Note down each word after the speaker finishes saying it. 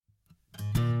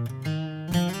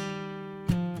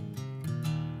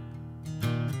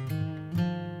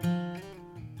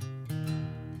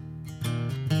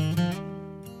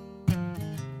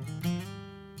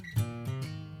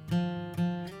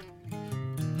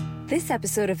This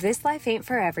episode of This Life Ain't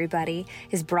For Everybody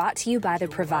is brought to you by The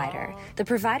Provider. The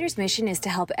Provider's mission is to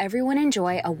help everyone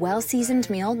enjoy a well-seasoned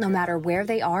meal no matter where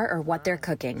they are or what they're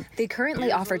cooking. They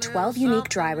currently offer 12 unique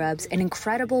dry rubs, an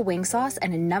incredible wing sauce,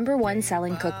 and a #1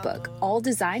 selling cookbook, all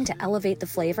designed to elevate the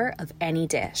flavor of any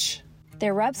dish.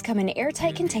 Their rubs come in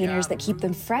airtight containers that keep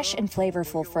them fresh and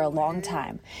flavorful for a long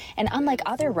time. And unlike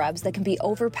other rubs that can be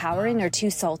overpowering or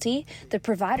too salty, the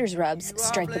Provider's rubs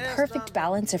strike the perfect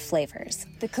balance of flavors.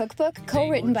 The cookbook,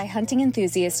 co-written by hunting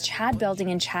enthusiasts Chad Belding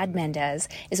and Chad Mendez,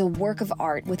 is a work of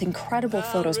art with incredible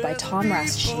photos by Tom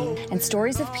Rastashine and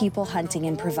stories of people hunting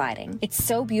and providing. It's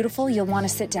so beautiful you'll want to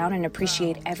sit down and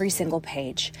appreciate every single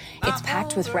page. It's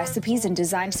packed with recipes and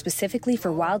designed specifically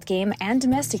for wild game and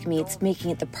domestic meats,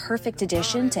 making it the perfect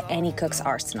addition to any cook's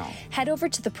arsenal. Head over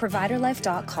to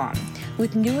theproviderlife.com.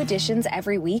 With new additions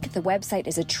every week, the website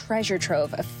is a treasure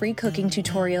trove of free cooking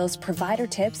tutorials, provider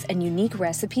tips, and unique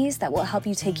recipes that will help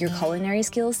you take your culinary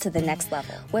skills to the next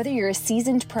level. Whether you're a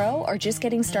seasoned pro or just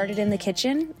getting started in the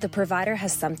kitchen, The Provider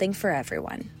has something for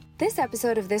everyone. This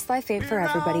episode of This Life Ain't For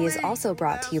Everybody is also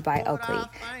brought to you by Oakley.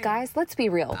 Guys, let's be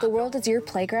real. The world is your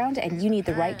playground and you need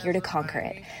the right gear to conquer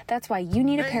it. That's why you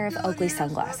need a pair of Oakley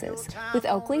sunglasses. With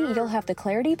Oakley, you'll have the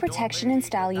clarity, protection, and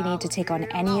style you need to take on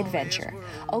any adventure.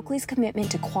 Oakley's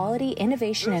commitment to quality,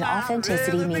 innovation, and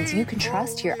authenticity means you can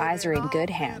trust your eyes are in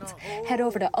good hands. Head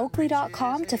over to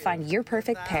Oakley.com to find your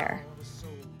perfect pair.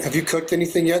 Have you cooked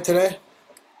anything yet today?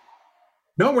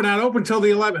 No, we're not open till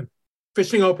the 11th.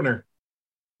 Fishing opener.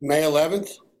 May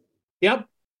 11th? Yep.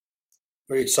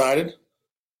 Are you excited?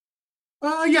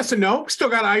 Yes and no. Still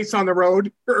got ice on the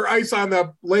road, or ice on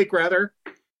the lake, rather.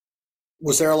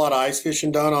 Was there a lot of ice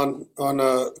fishing done on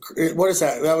what is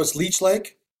that? That was Leech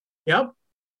Lake? Yep.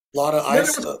 A lot of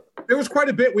ice? There was quite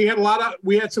a bit. We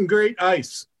had some great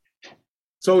ice.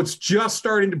 So it's just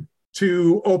starting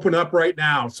to open up right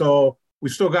now. So we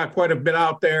still got quite a bit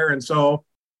out there. And so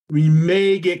we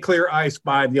may get clear ice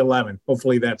by the 11th.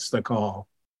 Hopefully that's the call.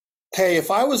 Hey,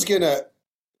 if I was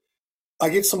I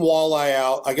get some walleye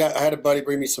out. I had a buddy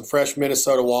bring me some fresh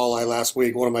Minnesota walleye last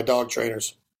week, one of my dog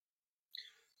trainers.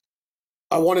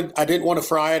 I didn't want to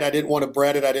fry it. I didn't want to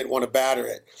bread it. I didn't want to batter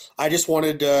it. I just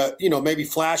wanted to, maybe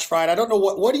flash fry it. I don't know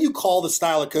what do you call the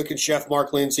style of cooking, Chef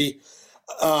Mark Lindsey?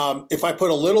 If I put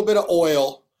a little bit of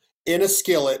oil in a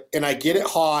skillet and I get it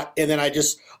hot and then I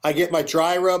get my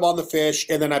dry rub on the fish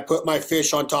and then I put my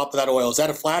fish on top of that oil. Is that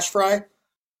a flash fry?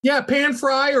 Yeah, pan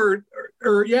fry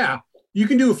or yeah, you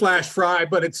can do a flash fry,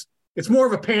 but it's more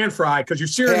of a pan fry because you're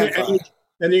searing it and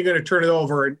then you're going to turn it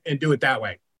over and do it that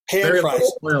way. Pan fry.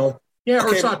 Yeah,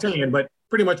 okay. Or sauteing, but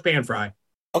pretty much pan fry.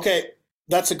 Okay,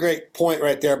 that's a great point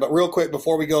right there. But real quick,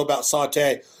 before we go about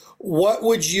saute, what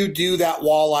would you do that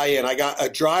walleye in? I got a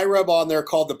dry rub on there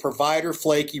called the Provider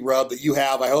Flaky Rub that you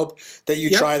have. I hope that you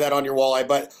try that on your walleye.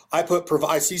 But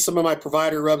I see some of my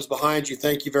Provider rubs behind you.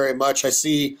 Thank you very much. I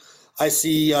see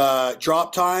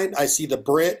drop tine, I see the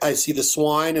Brit, I see the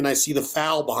swine, and I see the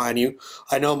fowl behind you.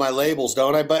 I know my labels,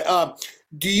 don't I? But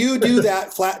do you do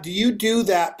that do you do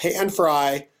that pan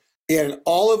fry in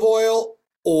olive oil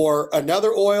or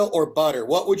another oil or butter?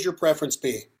 What would your preference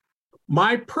be?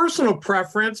 My personal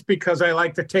preference, because I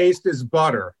like the taste, is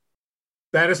butter.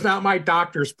 That is not my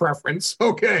doctor's preference,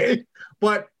 okay?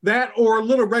 But that or a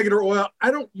little regular oil.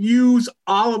 I don't use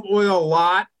olive oil a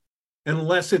lot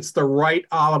unless it's the right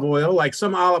olive oil. Like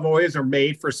some olive oils are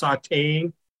made for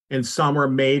sauteing and some are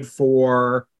made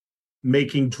for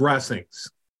making dressings.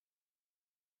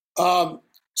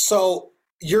 So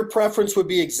your preference would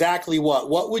be exactly what?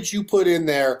 What would you put in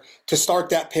there to start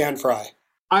that pan fry?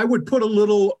 I would put a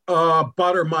little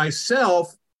butter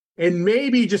myself and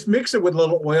maybe just mix it with a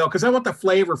little oil because I want the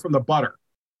flavor from the butter.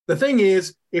 The thing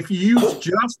is, if you use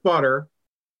just butter,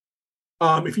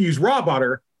 if you use raw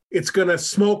butter, it's going to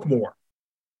smoke more.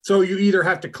 So you either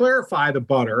have to clarify the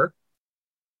butter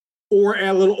or add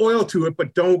a little oil to it,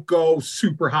 but don't go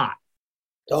super hot.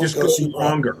 Just go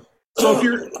longer. So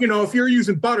if you're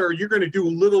using butter, you're going to do a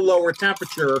little lower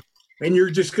temperature and you're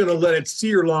just going to let it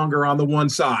sear longer on the one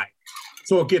side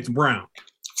so it gets brown.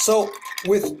 So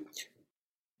with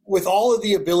all of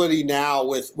the ability now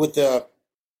with the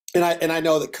and I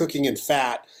know that cooking in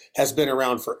fat has been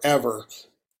around forever.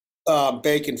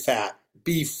 Bacon fat,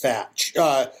 beef fat,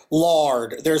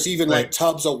 lard. There's even like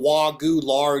tubs of Wagyu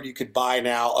lard you could buy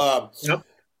now. Yep.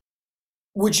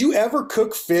 Would you ever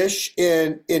cook fish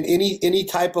in any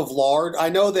type of lard? I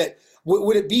know that.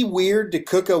 Would it be weird to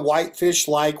cook a whitefish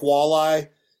like walleye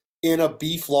in a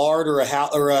beef lard or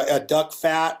a duck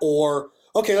fat? Or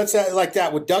okay, let's say like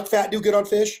that. Would duck fat do good on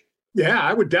fish? Yeah,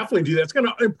 I would definitely do that. It's going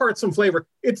to impart some flavor.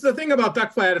 It's the thing about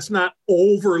duck fat; it's not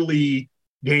overly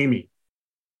gamey.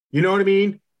 You know what I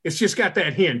mean? It's just got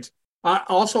that hint.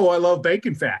 Also, I love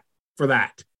bacon fat for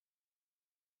that.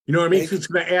 You know what I mean? It's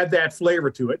going to add that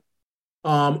flavor to it.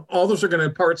 All those are going to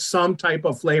impart some type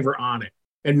of flavor on it,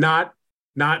 and not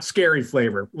scary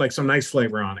flavor, like some nice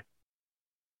flavor on it.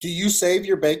 Do you save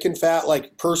your bacon fat,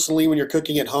 like personally when you're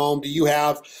cooking at home? Do you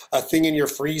have a thing in your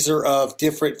freezer of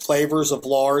different flavors of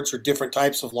lards or different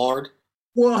types of lard?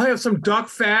 Well, I have some duck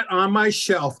fat on my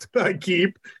shelf that I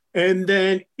keep. And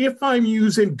then if I'm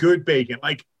using good bacon,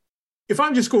 like if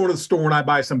I'm just going to the store and I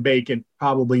buy some bacon,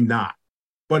 probably not.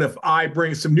 But if I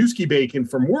bring some Newski bacon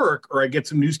from work, or I get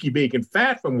some Newski bacon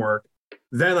fat from work,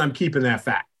 then I'm keeping that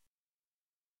fat.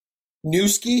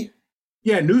 Newski?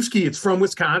 Yeah, Newski. It's from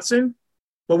Wisconsin,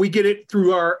 but we get it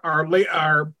through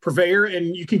our purveyor,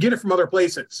 and you can get it from other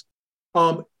places.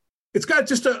 It's got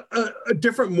just a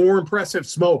different, more impressive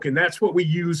smoke, and that's what we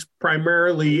use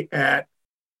primarily at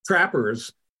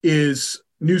Trappers is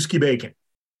Newski bacon.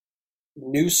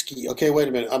 Newski. Okay, wait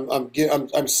a minute.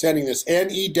 I'm sending this.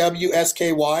 Newsky. No,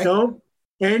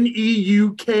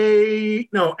 Neusk.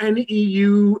 No,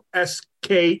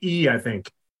 Neuske. I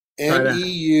think.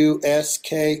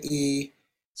 Neuske. See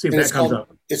if that comes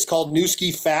up. It's called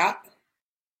Newski fat.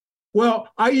 Well,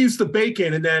 I use the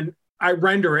bacon and then I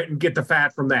render it and get the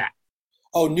fat from that.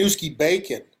 Oh, Newski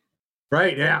bacon.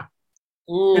 Right. Yeah.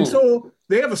 Mm. And so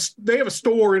they have a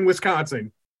store in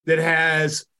Wisconsin that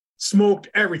has smoked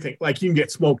everything. Like you can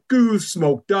get smoked goose,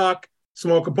 smoked duck,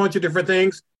 smoke a bunch of different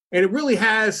things. And it really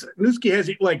has, Newski has,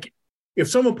 like, if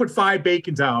someone put 5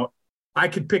 bacons out, I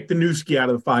could pick the Newski out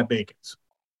of the 5 bacons.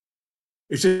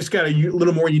 It's just got a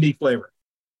little more unique flavor.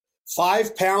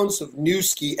 5 pounds of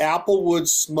Newski Applewood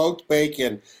smoked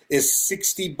bacon is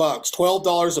 $60,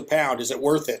 $12 a pound. Is it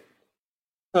worth it?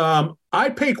 I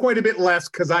pay quite a bit less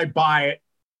because I buy it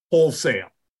wholesale.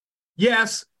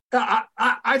 Yes,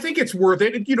 I think it's worth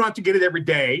it. You don't have to get it every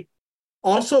day.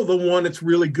 Also, the one that's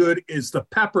really good is the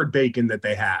peppered bacon that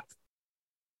they have.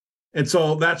 And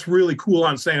so that's really cool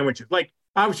on sandwiches. Like,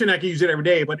 obviously not going to use it every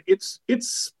day, but it's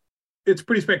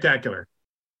pretty spectacular.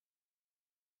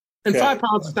 And Okay. 5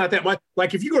 pounds is not that much.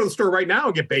 Like, if you go to the store right now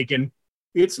and get bacon,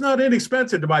 it's not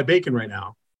inexpensive to buy bacon right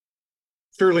now.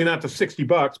 Certainly not the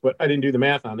 $60, but I didn't do the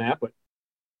math on that. But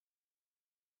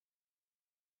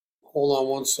Hold on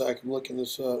one sec. I'm looking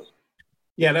this up.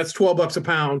 yeah, that's $12 a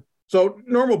pound. So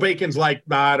normal bacon's like,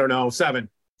 I don't know, $7.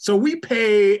 So we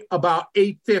pay about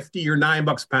 $8.50 or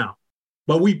 $9 a pound,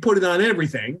 but we put it on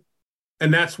everything.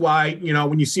 And that's why, you know,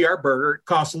 when you see our burger, it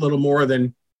costs a little more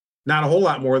than, not a whole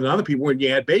lot more than other people when you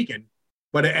add bacon,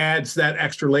 but it adds that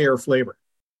extra layer of flavor.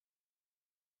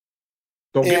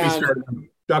 Don't get me started on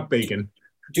duck bacon.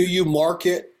 Do you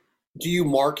market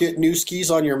Newskis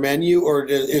on your menu, or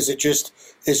is it just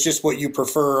what you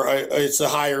prefer? It's a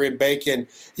higher end bacon.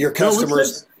 Your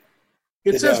customers.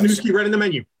 It says Newski right in the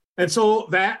menu. And so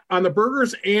that on the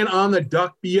burgers and on the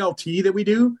duck BLT that we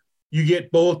do, you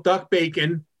get both duck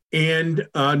bacon and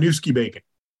Newski bacon.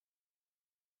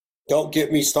 Don't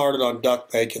get me started on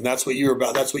duck bacon. That's what you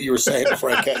were saying before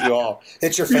I cut you off.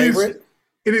 It's your favorite?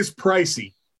 It is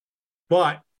pricey,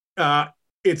 but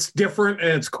it's different and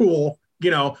it's cool.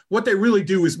 You know, what they really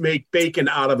do is make bacon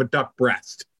out of a duck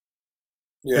breast.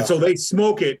 Yeah. And so they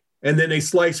smoke it and then they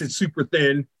slice it super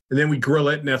thin and then we grill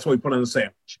it and that's what we put on the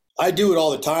sandwich. I do it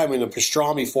all the time in a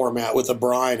pastrami format with a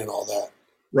brine and all that.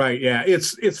 Right. Yeah.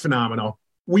 It's phenomenal.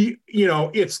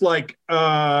 It's like,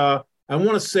 I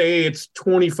want to say it's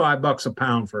 $25 a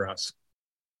pound for us.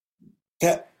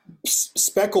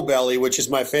 Speckle belly, which is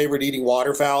my favorite eating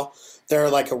waterfowl. They're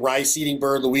like a rice-eating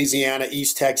bird. Louisiana,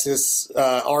 East Texas,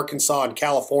 Arkansas, and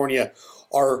California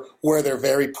are where they're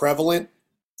very prevalent.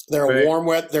 They're a warm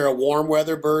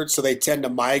weather bird, so they tend to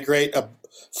migrate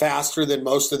faster than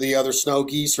most of the other snow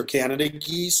geese or Canada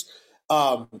geese.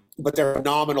 But they're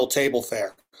phenomenal table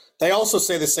fare. They also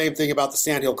say the same thing about the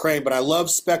sandhill crane, but I love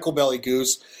speckle belly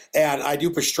goose, and I do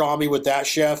pastrami with that,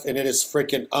 chef, and it is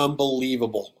freaking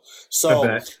unbelievable.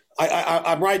 So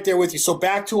I'm right there with you. So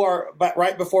back to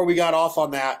right before we got off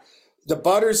on that, the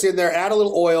butter's in there, add a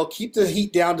little oil, keep the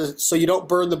heat down so you don't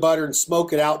burn the butter and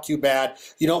smoke it out too bad.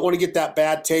 You don't want to get that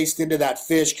bad taste into that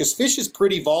fish because fish is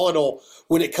pretty volatile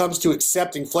when it comes to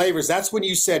accepting flavors. That's when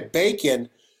you said bacon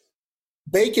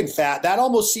fat. That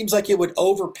almost seems like it would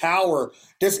overpower.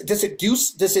 Does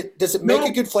it make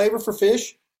a good flavor for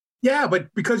fish? Yeah,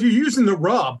 but because you're using the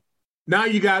rub, now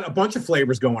you got a bunch of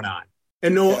flavors going on.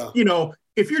 And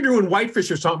if you're doing whitefish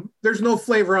or something, there's no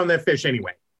flavor on that fish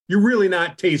anyway. You're really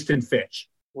not tasting fish.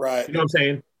 Right. You know what I'm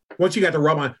saying? Once you got the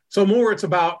rub on. So more it's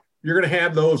about you're going to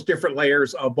have those different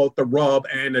layers of both the rub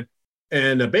and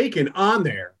the bacon on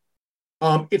there.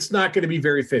 It's not going to be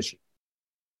very fishy.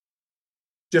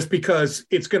 just because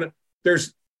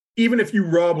even if you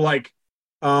rub like,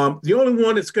 the only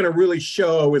one that's going to really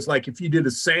show is like if you did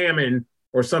a salmon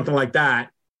or something like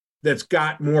that, that's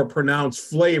got more pronounced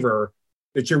flavor,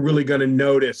 that you're really going to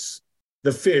notice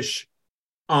the fish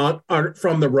from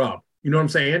the rub. You know what I'm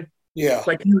saying? Yeah.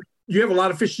 Like you have a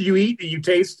lot of fish you eat that you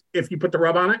taste if you put the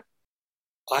rub on it.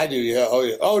 I do. Yeah. Oh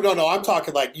yeah. Oh no. I'm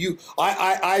talking like you.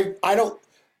 I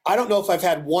don't know if I've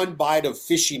had one bite of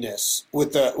fishiness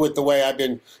with the way I've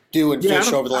been doing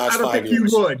fish over the last 5 years. I don't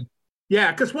think you would.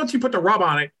 Yeah, because once you put the rub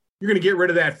on it, you're going to get rid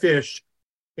of that fish,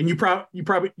 and you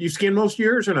probably skin most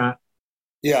years or not.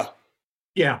 Yeah.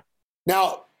 Yeah.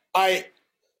 Now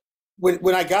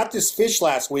when I got this fish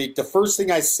last week, the first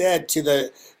thing I said to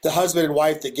the husband and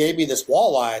wife that gave me this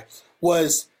walleye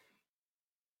was,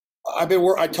 I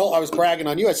was bragging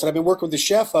on you. I said, I've been working with the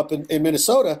chef up in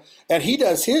Minnesota, and he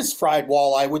does his fried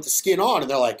walleye with the skin on. And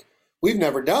they're like, we've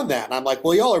never done that. And I'm like,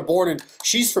 well, y'all are born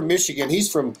she's from Michigan,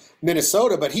 he's from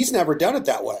Minnesota, but he's never done it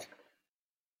that way.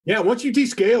 Yeah, once you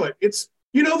descale it, it's,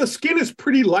 the skin is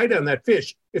pretty light on that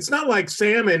fish. It's not like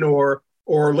salmon or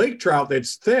lake trout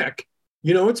that's thick.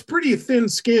 It's pretty thin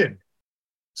skin.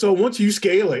 So once you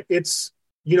scale it, it's,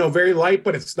 very light,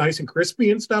 but it's nice and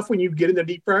crispy and stuff when you get in the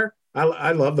deep fryer.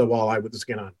 I love the walleye with the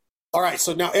skin on. All right,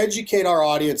 so now educate our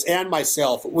audience and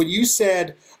myself. When you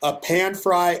said a pan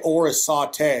fry or a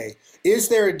saute, is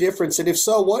there a difference? And if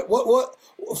so, what?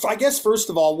 I guess first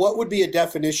of all, what would be a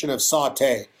definition of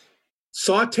saute?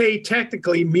 Saute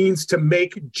technically means to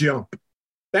make jump.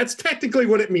 That's technically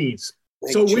what it means.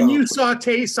 When you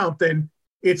saute something,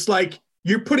 it's like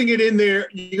you're putting it in there.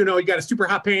 You got a super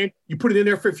hot pan. You put it in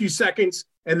there for a few seconds,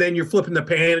 and then you're flipping the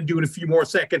pan and doing a few more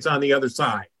seconds on the other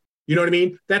side. You know what I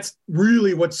mean? That's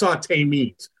really what saute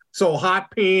means. So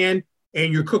hot pan,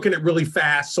 and you're cooking it really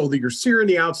fast so that you're searing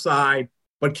the outside,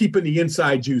 but keeping the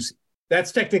inside juicy.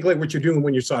 That's technically what you're doing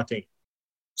when you're sauteing.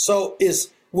 So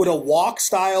would a wok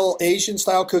style, Asian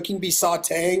style cooking be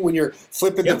sauteing when you're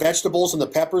flipping the vegetables and the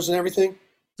peppers and everything?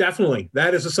 Definitely.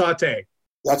 That is a saute.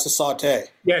 That's a saute.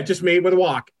 Yeah, just made with a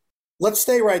wok. Let's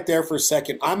stay right there for a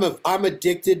second. I'm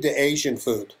addicted to Asian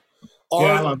food.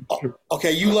 I love it.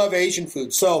 Okay, you love Asian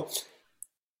food. So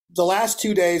the last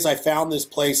 2 days I found this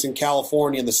place in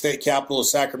California, in the state capital of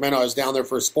Sacramento. I was down there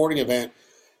for a sporting event,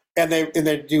 and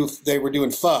they were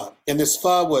doing pho. And this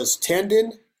pho was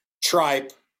tendon,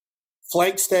 tripe,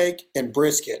 flank steak, and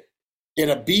brisket in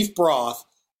a beef broth.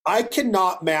 I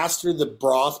cannot master the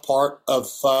broth part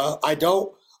of pho. I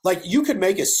don't. Like, you could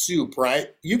make a soup, right?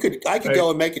 I could go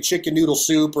and make a chicken noodle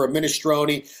soup or a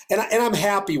minestrone, and I'm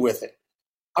happy with it.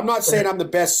 I'm not saying I'm the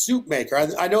best soup maker.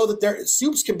 I know that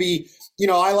soups can be,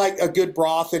 I like a good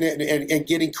broth in it and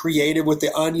getting creative with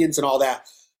the onions and all that.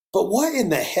 But what in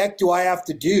the heck do I have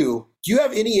to do? Do you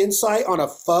have any insight on a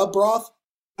pho broth?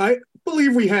 I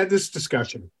believe we had this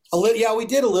discussion. Yeah, we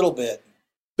did a little bit.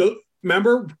 So,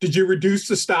 remember, did you reduce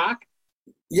the stock?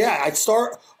 Yeah,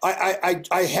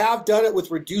 I have done it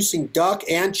with reducing duck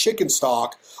and chicken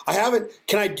stock. I haven't.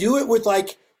 Can I do it with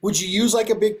would you use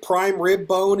like a big prime rib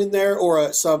bone in there,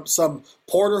 or some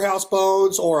porterhouse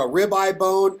bones, or a ribeye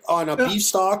bone on a beef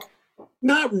stock?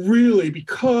 Not really,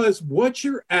 because what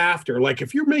you're after, like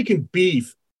if you're making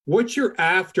beef, what you're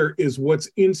after is what's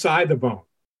inside the bone.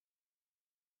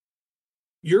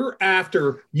 You're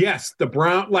after, yes, the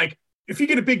brown, like if you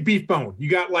get a big beef bone, you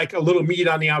got like a little meat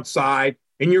on the outside,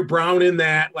 and you're browning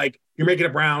that, like you're making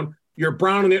it brown, you're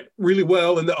browning it really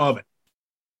well in the oven.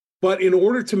 But in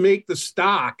order to make the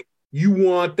stock, you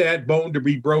want that bone to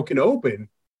be broken open,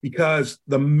 because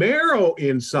the marrow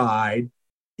inside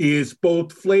is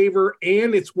both flavor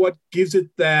and it's what gives it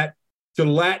that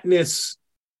gelatinous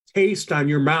taste on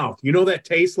your mouth. You know that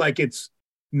taste, like it's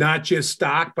not just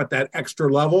stock, but that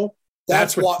extra level?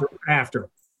 That's what you're after.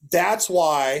 That's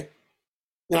why,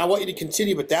 and I want you to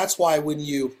continue, but that's why when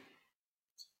you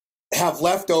have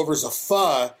leftovers of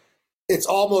pho, it's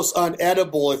almost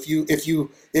unedible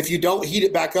if you don't heat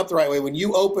it back up the right way. When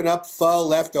you open up pho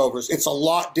leftovers, it's a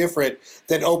lot different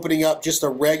than opening up just a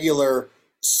regular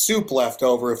soup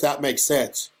leftover, if that makes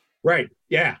sense. Right.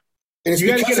 Yeah. And it's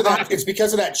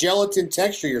because of that gelatin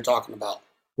texture you're talking about.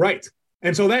 Right.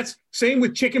 And so that's same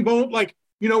with chicken bone. Like,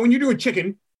 when you're doing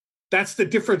chicken, that's the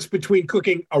difference between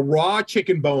cooking a raw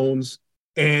chicken bones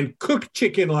and cooked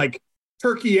chicken, like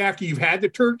turkey after you've had the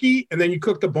turkey and then you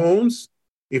cook the bones.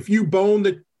 If you bone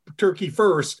the turkey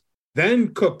first,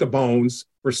 then cook the bones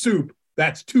for soup,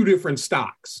 that's two different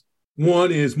stocks.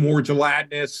 One is more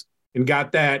gelatinous and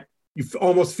got that, you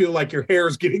almost feel like your hair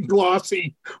is getting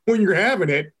glossy when you're having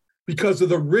it because of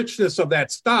the richness of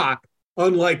that stock.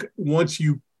 Unlike once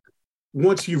you've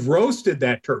roasted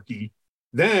that turkey,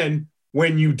 then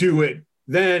when you do it,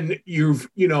 then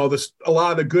a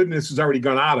lot of the goodness has already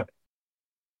gone out of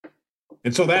it.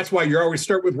 And so that's why you always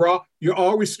start with raw. You're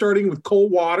always starting with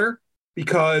cold water,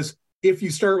 because if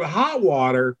you start with hot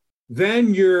water,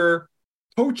 then you're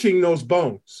poaching those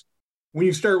bones. When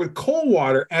you start with cold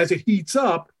water, as it heats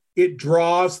up, it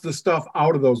draws the stuff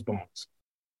out of those bones.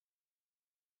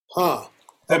 Huh.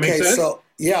 That makes sense? So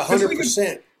yeah,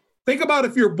 100%. Think about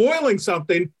if you're boiling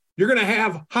something, you're going to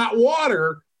have hot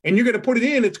water and you're going to put it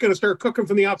in, it's going to start cooking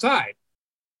from the outside.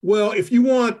 Well, if you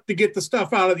want to get the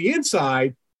stuff out of the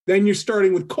inside, then you're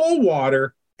starting with cold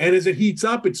water, and as it heats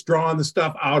up, it's drawing the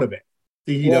stuff out of it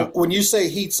to heat up. When you say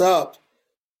heats up,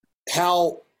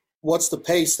 what's the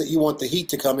pace that you want the heat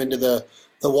to come into the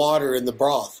water and the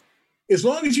broth? As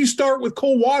long as you start with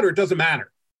cold water, it doesn't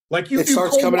matter. Like you it do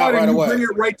starts cold coming water, out right and you away. bring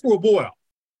it right to a boil.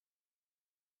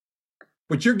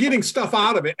 But you're getting stuff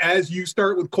out of it as you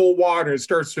start with cold water. It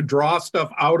starts to draw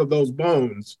stuff out of those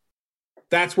bones.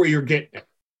 That's where you're getting it.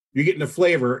 You're getting the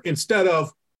flavor instead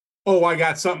of, oh, I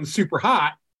got something super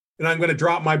hot and I'm going to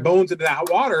drop my bones into that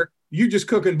hot water. You're just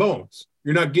cooking bones.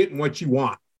 You're not getting what you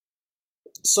want.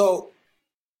 So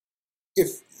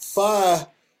if pho,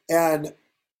 and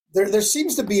there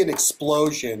seems to be an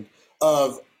explosion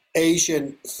of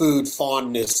Asian food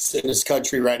fondness in this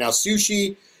country right now.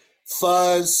 Sushi,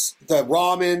 pho's, the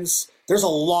ramens. There's a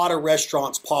lot of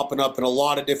restaurants popping up in a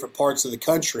lot of different parts of the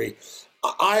country.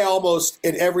 I almost,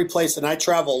 in every place, and I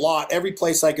travel a lot, every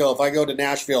place I go, if I go to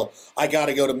Nashville, I got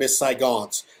to go to Miss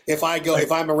Saigon's. If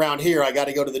I'm around here, I got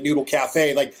to go to the Noodle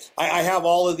Cafe. Like, I have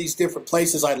all of these different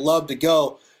places I'd love to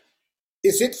go.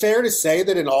 Is it fair to say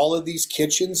that in all of these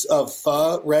kitchens of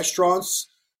pho restaurants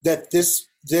that this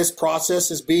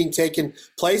process is being taken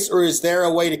place, or is there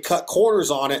a way to cut corners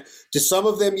on it? Do some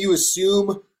of them, you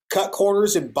assume, cut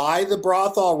corners and buy the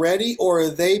broth already, or are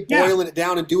they boiling it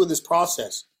down and doing this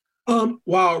process?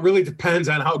 Well, it really depends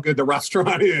on how good the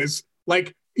restaurant is.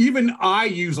 Like, even I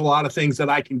use a lot of things that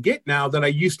I can get now that I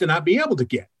used to not be able to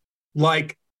get,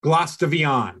 like glace de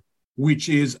viande, which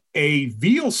is a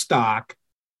veal stock.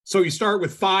 So you start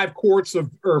with 5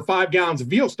 gallons of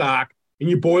veal stock, and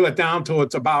you boil it down till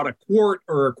it's about a quart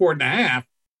or a quart and a half.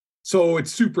 So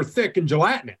it's super thick and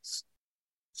gelatinous.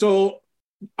 So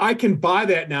I can buy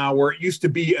that now, where it used to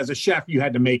be, as a chef, you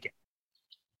had to make it.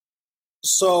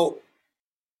 So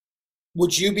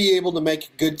would you be able to make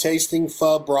a good tasting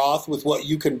pho broth with what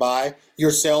you can buy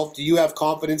yourself? Do you have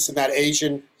confidence in that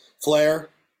Asian flair?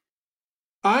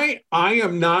 I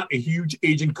am not a huge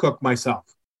Asian cook myself.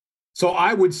 So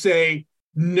I would say,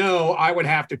 no, I would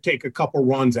have to take a couple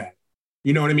runs at it.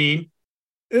 You know what I mean?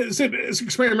 It's an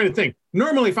experimental thing.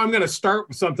 Normally, if I'm going to start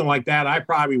with something like that, I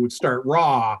probably would start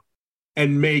raw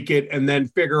and make it and then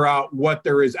figure out what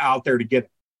there is out there to get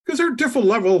it. Because there are different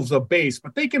levels of base,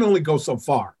 but they can only go so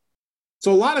far.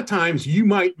 So a lot of times you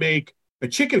might make a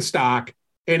chicken stock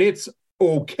and it's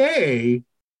okay,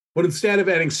 but instead of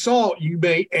adding salt, you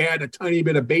may add a tiny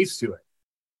bit of base to it.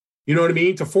 You know what I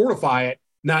mean? To fortify it,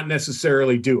 not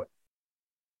necessarily do it.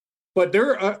 But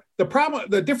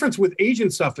the difference with Asian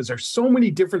stuff is there's so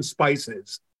many different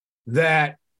spices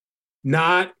that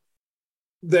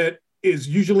is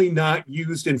usually not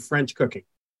used in French cooking.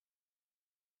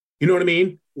 You know what I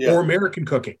mean? Yeah. Or American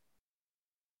cooking.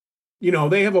 You know,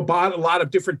 they have a lot of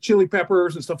different chili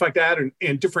peppers and stuff like that,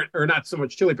 and different, or not so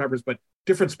much chili peppers, but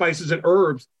different spices and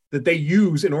herbs that they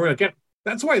use in order to get.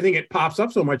 That's why I think it pops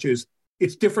up so much, is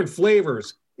it's different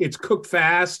flavors. It's cooked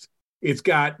fast. It's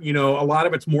got, a lot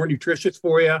of it's more nutritious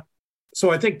for you.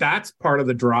 So I think that's part of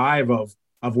the drive of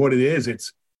what it is.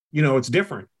 It's, it's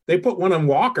different. They put one on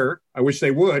Walker. I wish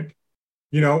they would.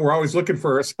 We're always looking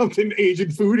for something Asian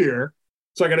food here.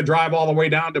 So I got to drive all the way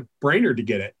down to Brainerd to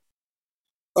get it.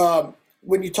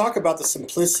 When you talk about the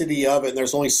simplicity of it, and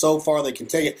there's only so far they can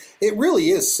take it, it really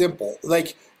is simple.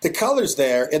 Like, the color's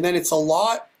there, and then it's a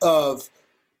lot of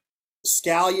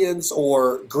scallions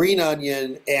or green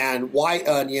onion and white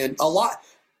onion.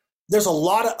 There's a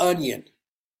lot of onion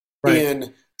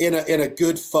in a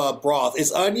good pho broth.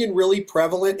 Is onion really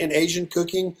prevalent in Asian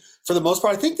cooking for the most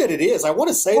part? I think that it is. I want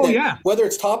to say whether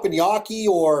it's teppanyaki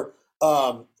or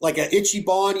like an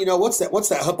ichiban, what's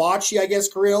that hibachi, I guess,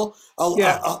 grill.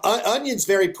 Onion's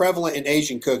very prevalent in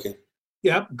Asian cooking.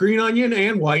 Yep, green onion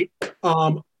and white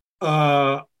are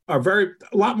a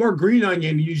lot more green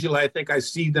onion usually I think I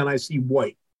see than I see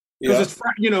white. Because it's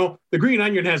the green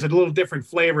onion has a little different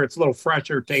flavor. It's a little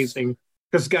fresher tasting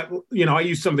because it's got, I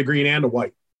use some of the green and the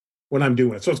white when I'm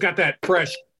doing it. So it's got that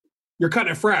fresh, you're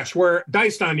cutting it fresh, where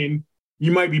diced onion,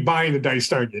 you might be buying the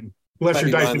diced onion unless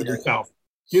you're dicing it yourself.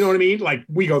 You know what I mean? Like,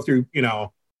 we go through,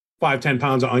 5-10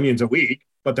 pounds of onions a week,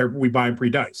 but we buy them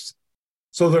pre-diced.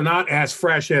 So they're not as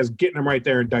fresh as getting them right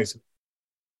there and dicing.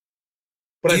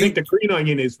 But I think the green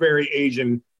onion is very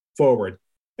Asian forward.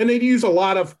 And they use a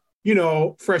lot of,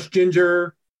 fresh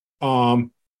ginger. All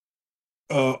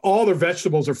their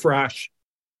vegetables are fresh.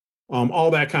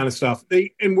 All that kind of stuff.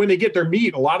 And when they get their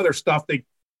meat, a lot of their stuff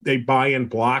they buy in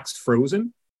blocks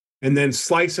frozen and then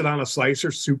slice it on a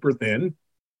slicer super thin.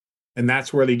 And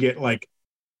that's where they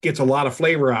gets a lot of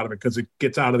flavor out of it because it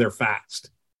gets out of there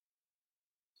fast.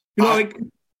 Like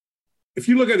if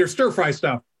you look at their stir fry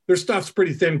stuff, their stuff's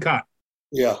pretty thin cut.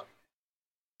 Yeah.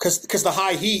 Because the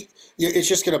high heat, it's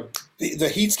just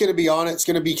the heat's going to be on it. It's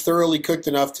going to be thoroughly cooked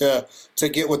enough to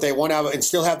get what they want out of it and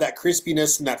still have that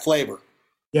crispiness and that flavor.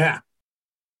 Yeah.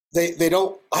 I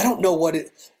don't know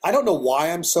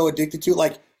why I'm so addicted to it.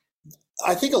 Like,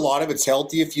 I think a lot of it's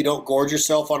healthy if you don't gorge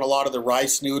yourself on a lot of the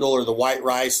rice noodle or the white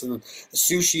rice and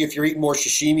sushi. If you're eating more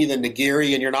sashimi than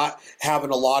nigiri and you're not having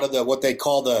a lot of what they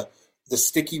call the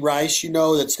sticky rice,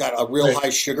 that's got a real high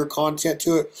sugar content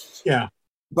to it. Yeah.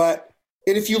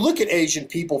 And if you look at Asian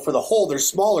people for the whole, they're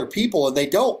smaller people and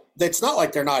it's not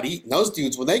like they're not eating. Those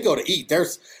dudes, when they go to eat,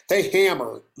 they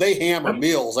hammer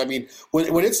meals. I mean,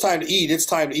 when it's time to eat, it's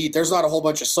time to eat. There's not a whole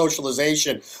bunch of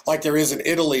socialization like there is in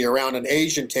Italy around an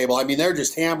Asian table. I mean, they're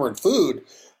just hammering food.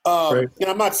 And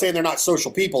I'm not saying they're not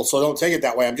social people, so don't take it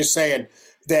that way. I'm just saying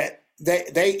that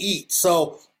they eat.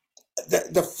 So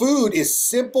the food is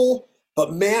simple,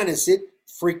 but man, is it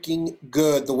freaking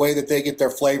good the way that they get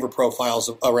their flavor profiles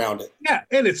around it. Yeah,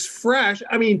 and it's fresh.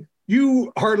 I mean,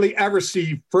 you hardly ever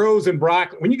see frozen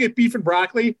broccoli. When you get beef and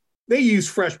broccoli, they use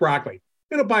fresh broccoli.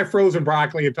 They don't buy frozen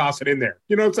broccoli and toss it in there.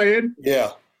 You know what I'm saying?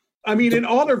 Yeah. I mean, and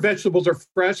all their vegetables are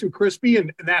fresh and crispy,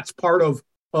 and that's part of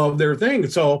their thing.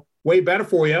 So way better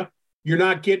for you. You're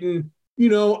not getting,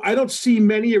 I don't see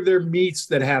many of their meats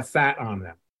that have fat on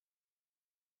them.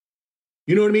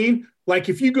 You know what I mean? Like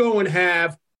if you go and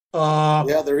have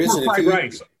there isn't fried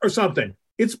rice or something.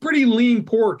 It's pretty lean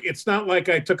pork. It's not like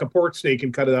I took a pork steak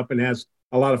and cut it up and has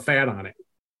a lot of fat on it.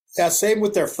 Yeah, same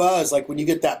with their fuzz. Like when you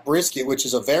get that brisket, which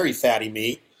is a very fatty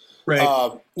meat,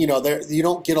 right? You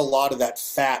don't get a lot of that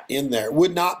fat in there. It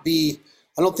would not be.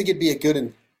 I don't think it'd be a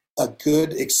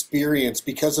good experience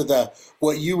because of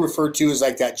what you refer to as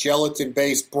like that gelatin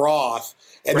based broth,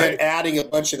 and then adding a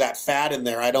bunch of that fat in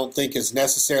there. I don't think is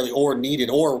necessarily or needed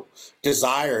or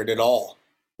desired at all.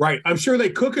 Right. I'm sure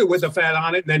they cook it with the fat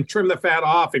on it and then trim the fat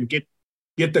off and get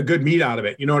the good meat out of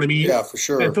it. You know what I mean? Yeah, for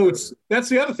sure. And so that's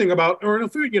the other thing about Oriental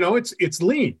food. It's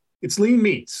lean. It's lean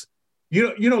meats.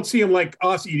 You don't see them like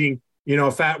us eating,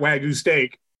 a fat Wagyu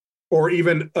steak, or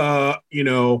even,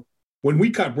 when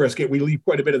we cut brisket, we leave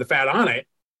quite a bit of the fat on it.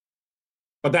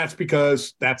 But that's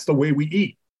because that's the way we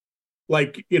eat.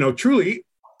 Like, truly,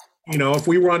 if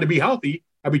we wanted to be healthy,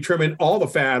 I'd be trimming all the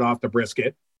fat off the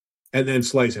brisket and then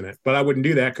slicing it. But I wouldn't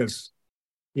do that because,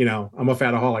 I'm a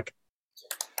fataholic.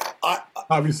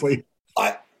 Obviously.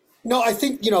 I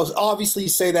think, obviously you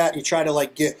say that, you try to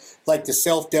get the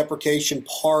self-deprecation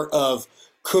part of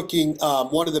cooking.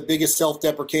 One of the biggest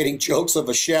self-deprecating jokes of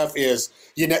a chef is,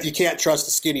 you can't trust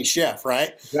a skinny chef,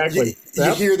 right? Exactly.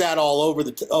 You hear that all over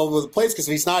the place because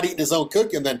if he's not eating his own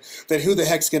cooking, then who the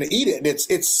heck's going to eat it? And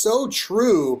it's so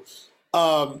true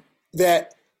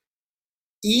that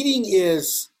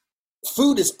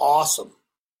food is awesome,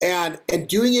 and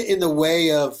doing it in the way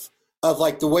of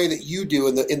like the way that you do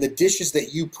in the dishes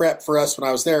that you prep for us when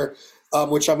I was there,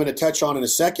 which I'm going to touch on in a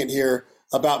second here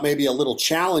about maybe a little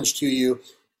challenge to you,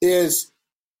 is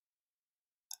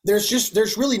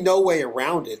there's really no way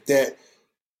around it that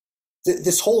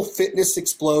this whole fitness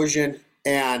explosion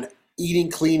and eating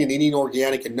clean and eating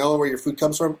organic and knowing where your food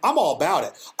comes from. I'm all about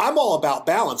it. I'm all about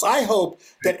balance. I hope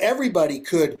that everybody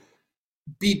could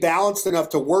be balanced enough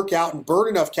to work out and burn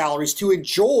enough calories to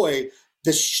enjoy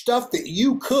the stuff that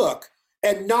you cook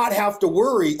and not have to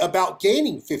worry about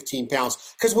gaining 15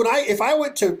 pounds. Because if I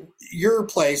went to your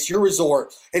place, your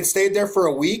resort, and stayed there for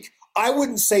a week, I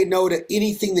wouldn't say no to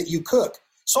anything that you cook.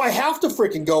 So I have to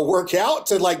freaking go work out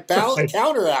to balance,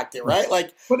 counteract it, right?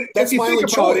 But that's my only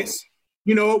choice.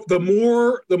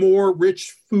 The more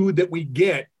rich food that we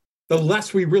get, the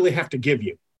less we really have to give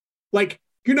you.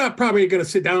 You're not probably going to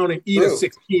sit down and eat a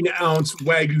 16-ounce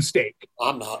Wagyu steak.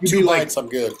 I'm not. 2 bites, I'm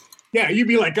good. Yeah, you'd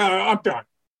be like, I'm done.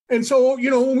 And so,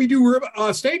 when we do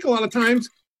steak, a lot of times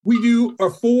we do a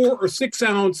 4 or 6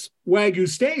 ounce Wagyu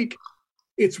steak.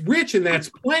 It's rich and that's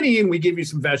plenty, and we give you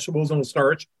some vegetables and a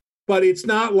starch. But it's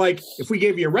not like if we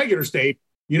gave you a regular steak,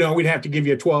 we'd have to give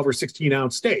you a 12 or 16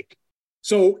 ounce steak.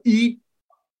 So eat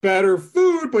better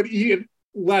food, but eat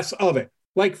less of it.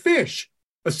 Like fish,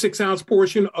 a 6 ounce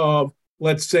portion of,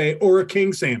 let's say, or a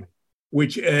king salmon,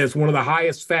 which is one of the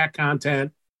highest fat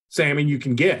content salmon you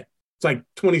can get. It's like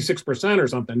 26% or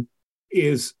something.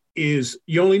 Is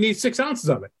you only need 6 ounces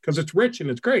of it because it's rich and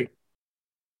it's great.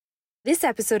 This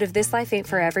episode of This Life Ain't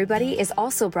For Everybody is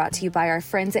also brought to you by our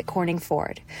friends at Corning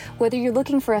Ford. Whether you're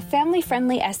looking for a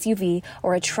family-friendly SUV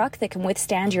or a truck that can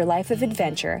withstand your life of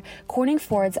adventure, Corning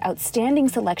Ford's outstanding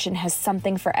selection has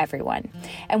something for everyone.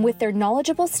 And with their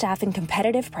knowledgeable staff and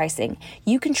competitive pricing,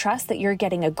 you can trust that you're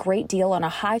getting a great deal on a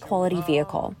high-quality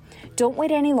vehicle. Don't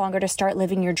wait any longer to start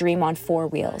living your dream on 4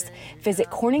 wheels. Visit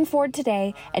Corning Ford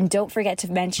today, and don't forget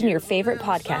to mention your favorite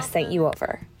podcast sent you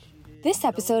over. This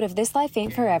episode of This Life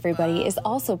Ain't For Everybody is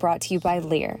also brought to you by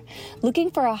Lear.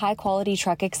 Looking for a high-quality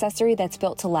truck accessory that's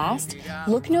built to last?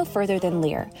 Look no further than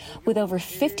Lear. With over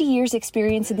 50 years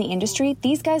experience in the industry,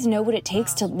 these guys know what it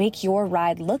takes to make your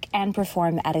ride look and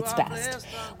perform at its best.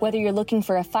 Whether you're looking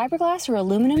for a fiberglass or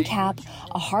aluminum cap,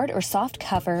 a hard or soft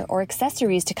cover, or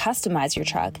accessories to customize your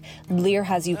truck, Lear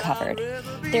has you covered.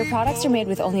 Their products are made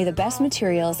with only the best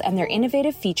materials, and their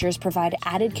innovative features provide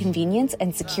added convenience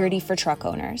and security for truck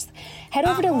owners. Head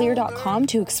over to Lear.com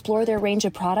to explore their range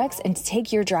of products and to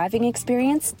take your driving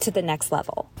experience to the next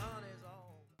level.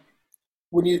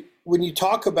 When you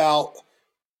talk about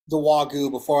the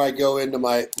Wagyu, before I go into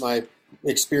my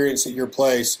experience at your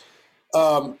place,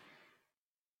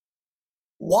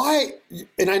 why?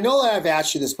 And I know that I've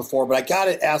asked you this before, but I got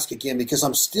to ask again because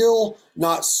I'm still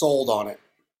not sold on it.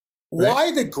 Right.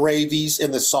 Why the gravies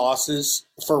and the sauces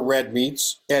for red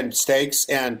meats and steaks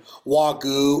and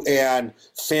Wagyu and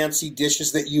fancy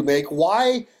dishes that you make?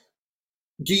 Why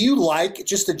do you like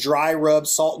just a dry rub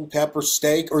salt and pepper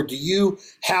steak, or do you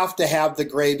have to have the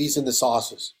gravies and the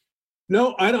sauces?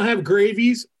 No, I don't have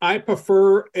gravies. I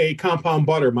prefer a compound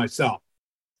butter myself.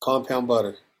 Compound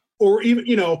butter. Or even,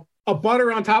 a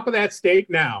butter on top of that steak.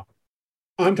 Now,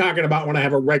 I'm talking about when I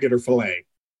have a regular filet.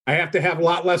 I have to have a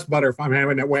lot less butter if I'm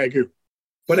having that Wagyu.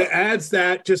 But it adds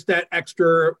that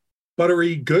extra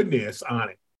buttery goodness on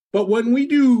it. But when we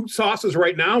do sauces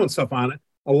right now and stuff on it,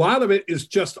 a lot of it is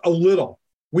just a little.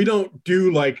 We don't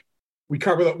do we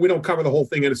don't cover the whole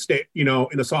thing in a steak, in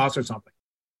a sauce or something.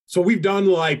 So we've done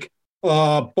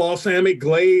balsamic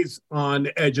glaze on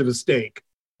the edge of the steak,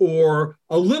 or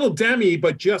a little demi,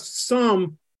 but just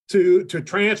some to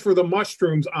transfer the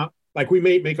mushrooms on. Like we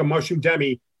may make a mushroom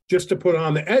demi just to put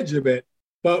on the edge of it,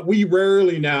 but we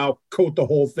rarely now coat the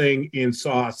whole thing in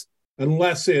sauce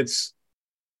unless it's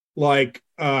like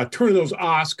Turner's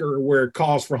Oscar, where it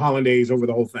calls for hollandaise over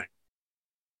the whole thing.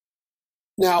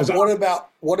 Now,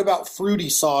 what about fruity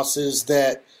sauces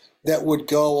that would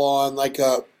go on like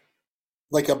a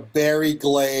berry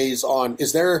glaze on?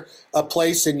 Is there a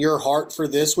place in your heart for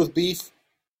this with beef?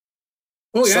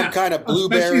 Oh yeah, some kind of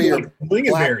blueberry or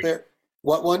blackberry.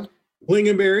 What one?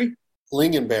 Lingonberry.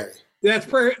 Lingonberry.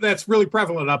 That's really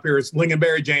prevalent up here. It's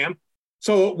lingonberry jam.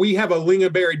 So we have a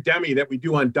lingonberry demi that we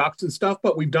do on ducks and stuff,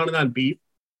 but we've done it on beef.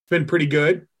 It's been pretty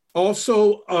good.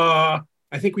 Also,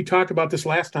 I think we talked about this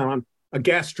last time on a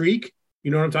gastrique.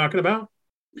 You know what I'm talking about?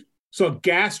 So a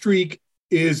gastrique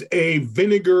is a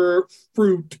vinegar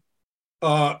fruit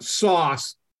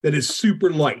sauce that is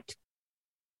super light.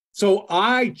 So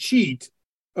I cheat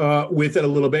with it a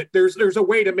little bit. There's a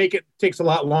way to make it takes a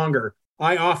lot longer.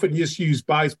 I often just use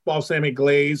balsamic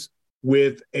glaze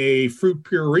with a fruit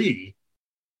puree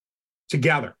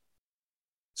together.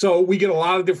 So we get a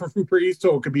lot of different fruit purees.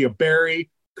 So it could be a berry,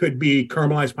 could be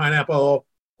caramelized pineapple,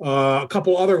 a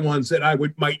couple other ones that I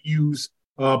might use,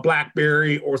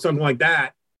 blackberry or something like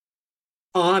that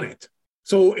on it.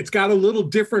 So it's got a little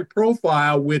different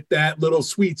profile with that little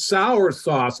sweet sour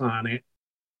sauce on it.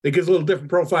 It gives a little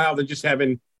different profile than just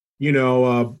having,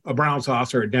 a brown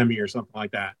sauce or a demi or something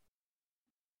like that.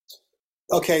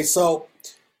 Okay, so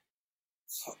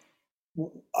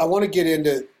I want to get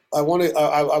into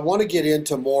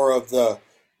more of the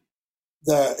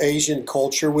Asian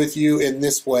culture with you in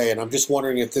this way, and I'm just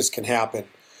wondering if this can happen.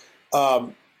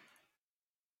 It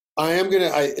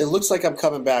looks like I'm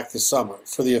coming back this summer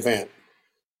for the event.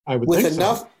 I would think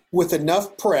so. With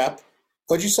enough prep.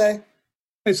 What'd you say?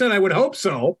 I said I would hope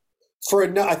so.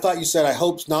 I thought you said I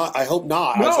hope not. I hope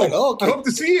not. No, I was like, oh, okay. I hope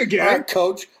to see you again. All right,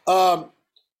 Coach.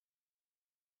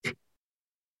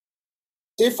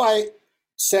 If I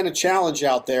send a challenge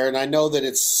out there, and I know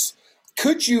that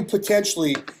could you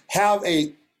potentially have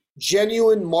a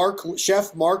genuine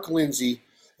Chef Mark Lindsey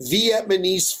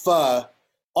Vietnamese pho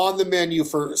on the menu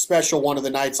for a special one of the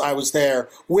nights I was there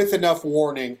with enough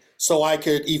warning so I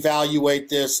could evaluate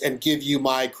this and give you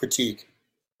my critique?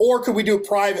 Or could we do it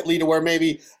privately to where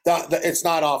maybe it's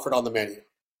not offered on the menu?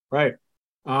 Right.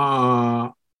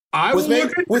 I will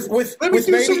look at let me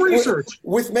do some research.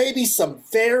 With maybe some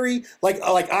very like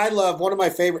I love one of my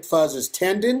favorite fuzzes,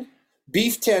 tendon,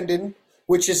 beef tendon,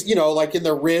 which is, you know, like in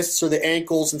the wrists or the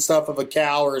ankles and stuff of a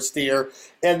cow or a steer,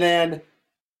 and then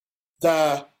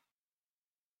the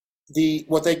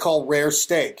what they call rare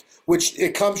steak, which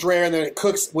it comes rare and then it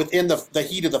cooks within the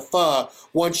heat of the pho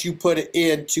once you put it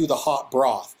into the hot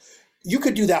broth. You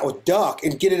could do that with duck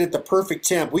and get it at the perfect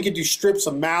temp. We could do strips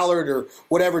of mallard or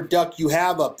whatever duck you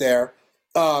have up there,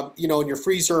 you know, in your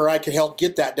freezer, or I could help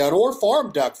get that done. Or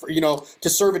farm duck, for, you know, to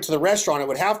serve it to the restaurant. It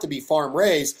would have to be farm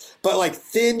raised, but like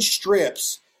thin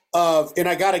strips of, and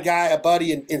I got a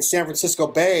buddy in San Francisco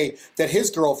Bay that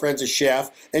his girlfriend's a chef,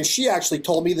 and she actually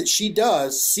told me that she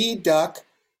does sea duck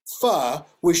pho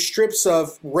with strips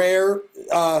of rare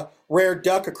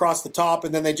duck across the top,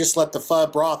 and then they just let the pho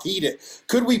broth heat it.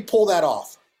 Could we pull that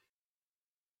off?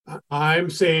 I'm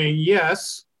saying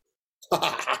yes.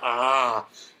 I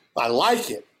like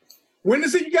it. When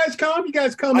is it you guys come? You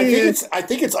guys come in? I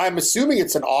think it's. I'm assuming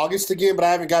it's in August again, but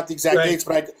I haven't got the exact dates.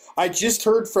 But I just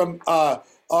heard from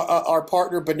our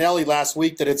partner Benelli last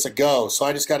week that it's a go. So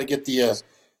I just got to get the.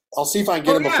 I'll see if I can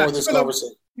get him before this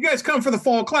conversation. You guys come for the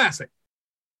Fall Classic.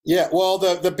 Yeah, well,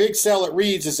 the big sale at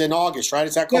Reed's is in August, right?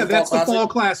 Is that called that's the Fall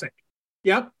Classic.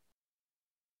 Yep.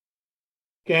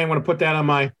 Okay, I'm going to put that on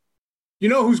my. You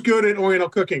know who's good at Oriental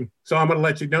cooking, so I'm going to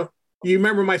let you know. You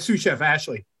remember my sous chef,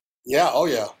 Ashley? Yeah, oh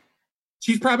yeah.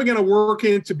 She's probably going to work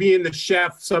into being the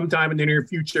chef sometime in the near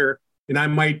future, and I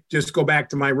might just go back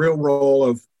to my real role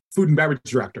of food and beverage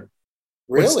director.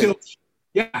 Really?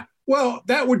 Yeah. Well,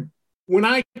 when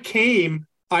I came,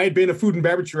 I had been a food and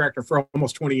beverage director for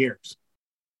almost 20 years.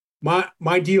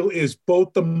 My deal is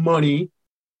both the money,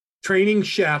 training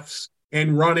chefs,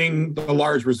 and running the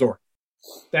large resort.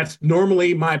 That's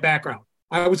normally my background.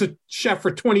 I was a chef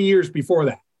for 20 years before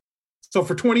that. So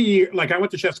for 20 years, like I went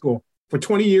to chef school. For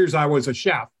 20 years, I was a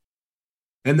chef.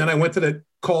 And then I went to the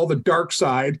dark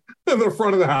side of the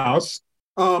front of the house.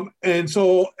 And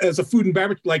so as a food and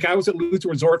beverage, like I was at Luther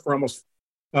Resort for almost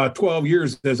 12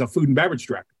 years as a food and beverage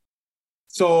director.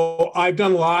 So I've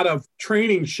done a lot of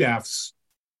training chefs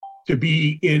to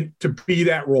be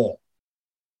that role.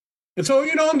 And so,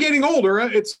 you know, I'm getting older.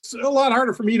 It's a lot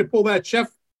harder for me to pull that chef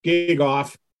gig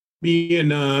off being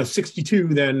 62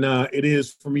 than it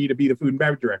is for me to be the food and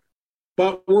beverage director.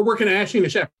 But we're working Ashley and the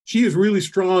chef. She is really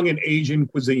strong in Asian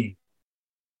cuisine.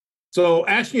 So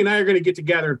Ashley and I are going to get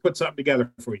together and put something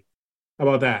together for you. How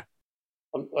about that?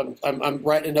 I'm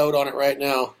writing a note on it right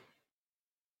now.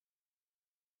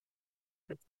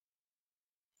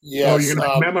 Yes. Oh, you're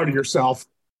going to memo to yourself.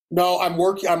 No, I'm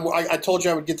working. I told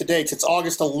you I would get the dates. It's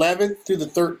August 11th through the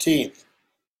 13th.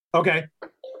 Okay.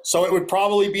 So it would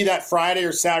probably be that Friday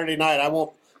or Saturday night.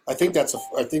 I think that's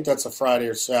a Friday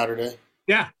or Saturday.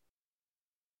 Yeah.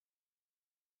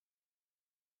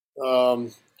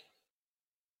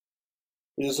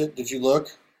 Is it? Did you look?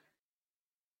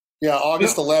 Yeah,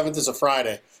 August 11th is a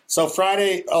Friday. So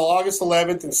Friday, August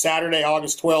 11th, and Saturday,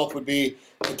 August 12th would be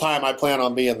the time I plan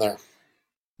on being there.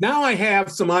 Now I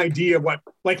have some idea what,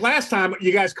 like last time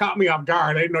you guys caught me off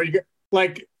guard. I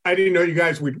didn't know you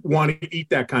guys would want to eat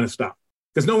that kind of stuff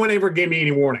because no one ever gave me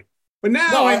any warning. But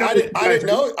now I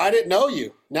didn't know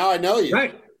you. Now I know you.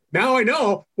 Right. Now I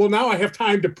know. Well, now I have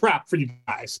time to prep for you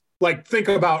guys. Like think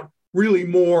about really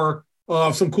more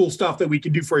of some cool stuff that we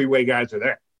can do for you while you guys are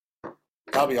there.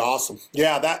 That'd be awesome.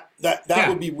 Yeah, that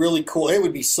would be really cool. It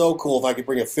would be so cool if I could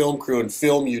bring a film crew and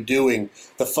film you doing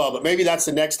the pho. But maybe that's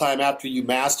the next time after you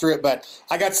master it. But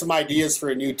I got some ideas for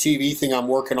a new TV thing I'm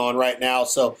working on right now.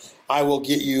 So I will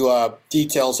get you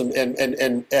details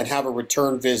and have a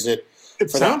return visit. It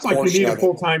sounds like you need a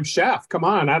full-time chef. Come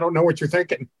on. I don't know what you're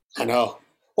thinking. I know.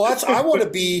 Well,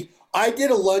 I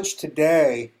did a lunch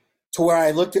today to where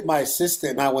I looked at my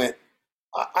assistant and I went,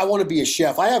 I want to be a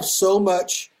chef. I have so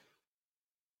much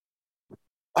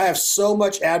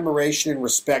admiration and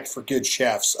respect for good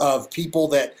chefs, of people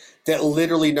that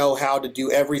literally know how to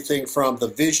do everything from the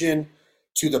vision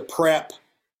to the prep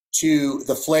to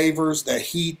the flavors, the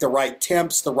heat, the right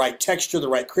temps, the right texture, the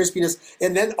right crispiness,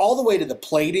 and then all the way to the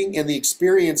plating and the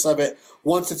experience of it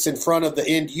once it's in front of the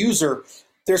end user.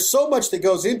 There's so much that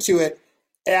goes into it,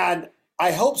 and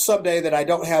I hope someday that I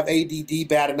don't have ADD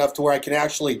bad enough to where I can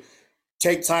actually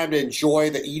take time to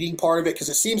enjoy the eating part of it, because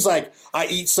it seems like I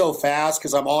eat so fast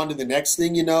because I'm on to the next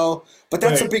thing, you know. But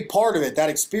that's a big part of it,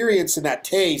 that experience and that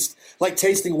taste, like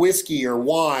tasting whiskey or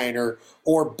wine or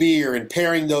beer and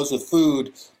pairing those with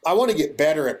food. I want to get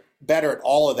better at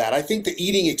all of that. I think the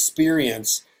eating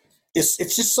experience it's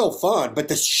just so fun, but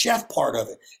the chef part of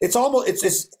it, it's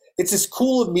it's as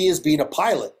cool of me as being a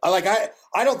pilot.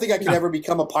 I don't think I could ever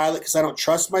become a pilot because I don't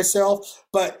trust myself.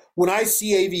 But when I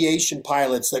see aviation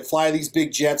pilots that fly these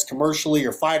big jets commercially,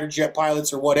 or fighter jet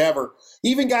pilots or whatever,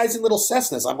 even guys in little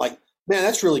Cessnas, I'm like, man,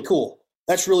 that's really cool.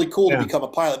 That's really cool to become a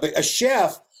pilot. But a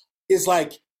chef is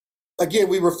like, again,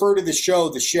 we refer to the show,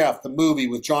 The Chef, the movie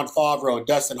with Jon Favreau and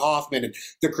Dustin Hoffman, and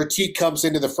the critique comes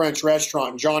into the French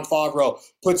restaurant, and Jon Favreau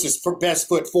puts his best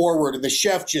foot forward, and the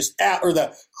chef or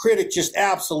the critic just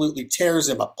absolutely tears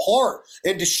him apart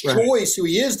and destroys who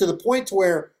he is, to the point to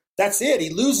where that's it.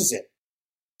 He loses it.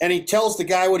 And he tells the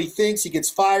guy what he thinks. He gets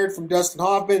fired from Dustin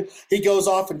Hoffman. He goes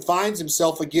off and finds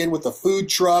himself again with a food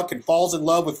truck and falls in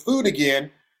love with food again.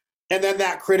 And then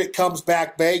that critic comes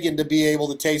back begging to be able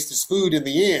to taste his food in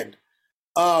the end.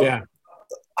 I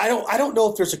don't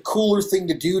know if there's a cooler thing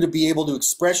to do to be able to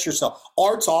express yourself.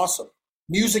 Art's awesome.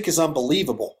 Music is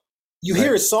unbelievable. You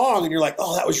hear a song and you're like,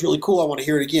 oh, that was really cool. I want to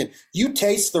hear it again. You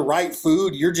taste the right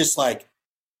food. You're just like,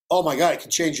 oh my God, it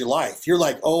can change your life. You're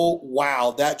like, oh,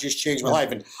 wow, that just changed my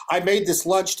life. And I made this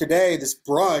lunch today, this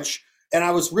brunch, and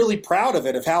I was really proud of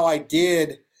it, of how I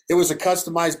did. It was a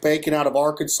customized bacon out of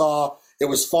Arkansas. It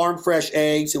was farm fresh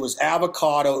eggs. It was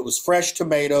avocado. It was fresh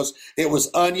tomatoes. It was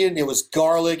onion. It was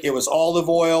garlic. It was olive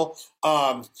oil.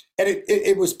 And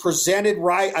it was presented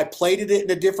right. I plated it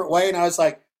in a different way. And I was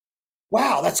like,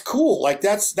 wow, that's cool. Like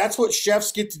that's what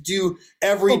chefs get to do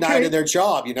every night of their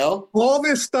job, you know? All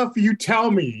this stuff you tell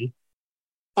me,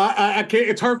 I can't,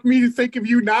 it's hard for me to think of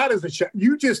you not as a chef.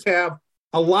 You just have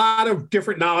a lot of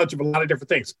different knowledge of a lot of different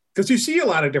things because you see a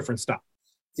lot of different stuff.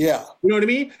 Yeah. You know what I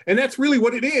mean? And that's really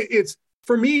what it is. It's,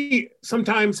 for me,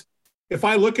 sometimes if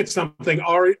I look at something,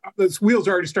 already this wheel's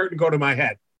already starting to go to my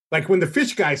head. Like when the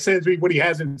fish guy sends me what he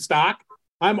has in stock,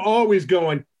 I'm always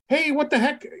going, hey, what the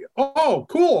heck? Oh,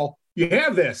 cool. You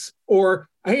have this. Or,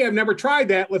 hey, I've never tried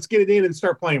that. Let's get it in and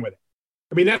start playing with it.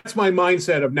 I mean, that's my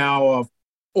mindset of now of,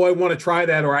 oh, I want to try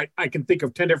that. Or I can think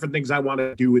of 10 different things I want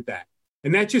to do with that.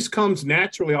 And that just comes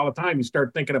naturally all the time. You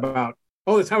start thinking about,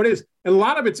 oh, that's how it is. And a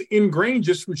lot of it's ingrained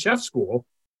just from chef school,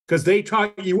 because they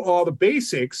taught you all the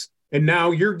basics, and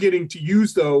now you're getting to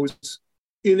use those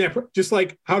in that, just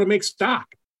like how to make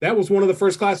stock. That was one of the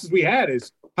first classes we had,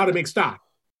 is how to make stock.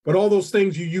 But all those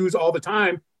things you use all the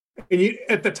time, and you,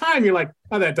 at the time you're like,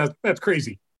 oh, that's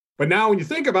crazy. But now when you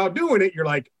think about doing it, you're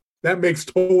like, that makes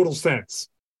total sense.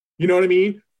 You know what I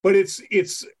mean? But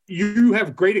it's you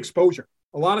have great exposure.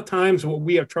 A lot of times what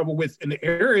we have trouble with in the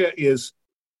area is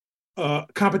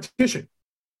competition.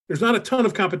 There's not a ton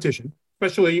of competition,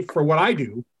 especially for what I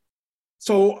do.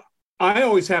 So I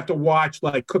always have to watch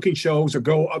like cooking shows or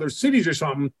go other cities or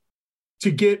something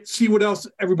to see what else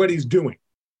everybody's doing.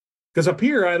 Because up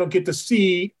here, I don't get to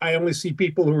see, I only see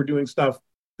people who are doing stuff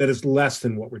that is less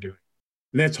than what we're doing.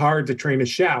 And that's hard to train a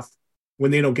chef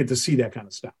when they don't get to see that kind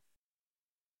of stuff.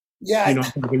 Yeah. You know,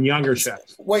 when younger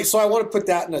chefs. Wait, so I want to put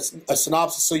that in a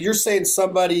synopsis. So you're saying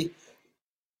somebody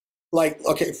like,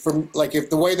 okay, from like if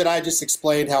the way that I just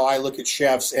explained how I look at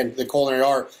chefs and the culinary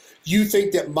art, you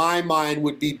think that my mind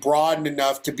would be broadened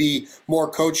enough to be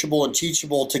more coachable and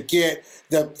teachable to get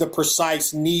the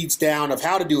precise needs down of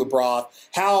how to do a broth,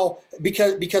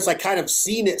 because I kind of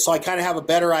seen it, so I kind of have a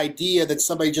better idea than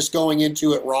somebody just going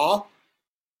into it raw?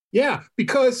 Yeah,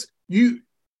 because you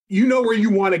know where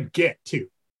you want to get to.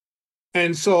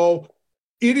 And so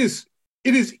it is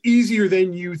easier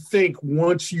than you think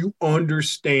once you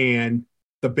understand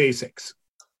the basics.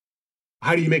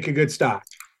 How do you make a good stock?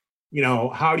 You know,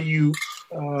 how do you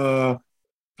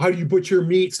butcher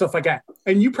meat, stuff like that.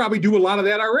 And you probably do a lot of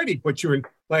that already, butchering,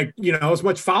 like, you know, as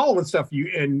much fowl and stuff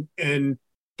and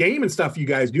game and stuff you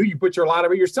guys do, you butcher a lot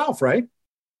of it yourself, right?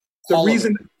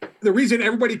 The reason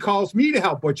everybody calls me to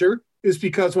help butcher is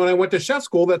because when I went to chef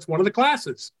school, that's one of the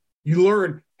classes. You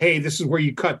learn, hey, this is where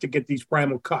you cut to get these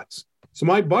primal cuts. So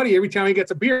my buddy, every time he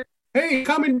gets a beer, hey,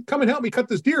 come and help me cut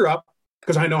this deer up,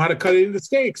 because I know how to cut it into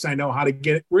steaks. I know how to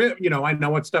get it, you know, I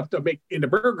know what stuff to make into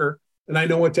burger, and I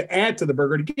know what to add to the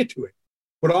burger to get to it.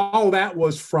 But all that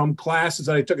was from classes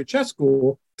that I took at chef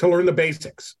school to learn the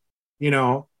basics. You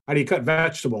know, how do you cut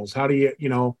vegetables? How do you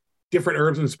know, different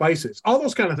herbs and spices? All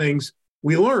those kind of things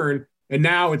we learn, and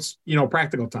now it's, you know,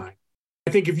 practical time.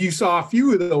 I think if you saw a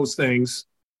few of those things,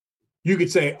 you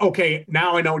could say, okay,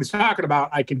 now I know what he's talking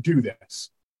about. I can do this.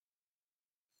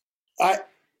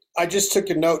 I just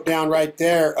took a note down right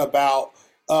there about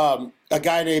a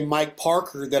guy named Mike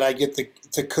Parker that I get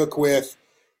to cook with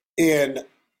in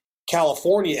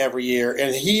California every year.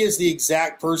 And he is the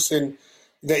exact person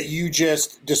that you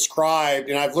just described.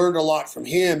 And I've learned a lot from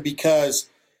him because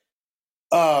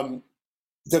the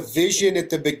vision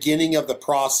at the beginning of the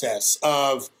process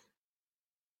of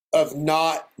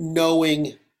not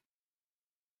knowing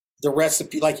the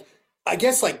recipe, like, I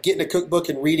guess like getting a cookbook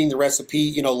and reading the recipe,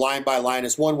 you know, line by line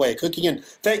is one way of cooking. And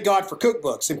thank God for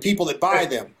cookbooks and people that buy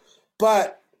them.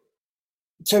 But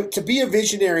to be a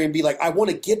visionary and be like, I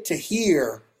want to get to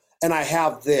here and I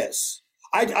have this.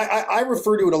 I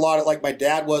refer to it a lot like my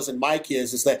dad was and Mike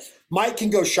is that Mike can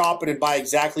go shopping and buy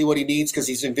exactly what he needs because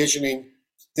he's envisioning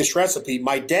this recipe.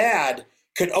 My dad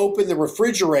could open the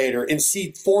refrigerator and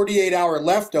see 48-hour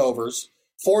leftovers,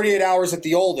 48 hours at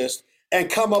the oldest, and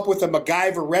come up with a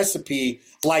MacGyver recipe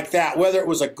like that, whether it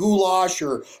was a goulash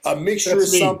or a mixture of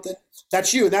something.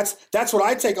 That's you. And that's what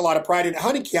I take a lot of pride in at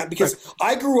hunting camp because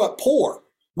I grew up poor.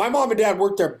 My mom and dad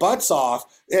worked their butts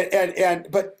off,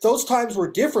 but those times were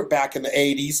different back in the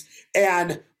 80s,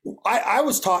 and I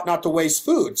was taught not to waste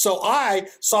food. So I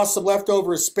saw some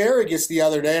leftover asparagus the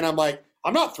other day, and I'm like,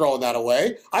 I'm not throwing that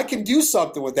away. I can do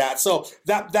something with that. So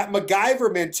that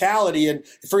MacGyver mentality, and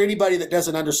for anybody that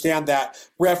doesn't understand that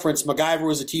reference, MacGyver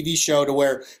was a TV show to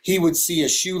where he would see a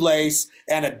shoelace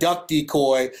and a duck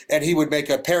decoy, and he would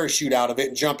make a parachute out of it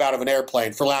and jump out of an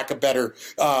airplane, for lack of better,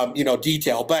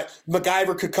 detail. But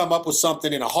MacGyver could come up with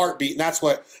something in a heartbeat, and that's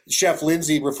what Chef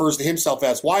Lindsey refers to himself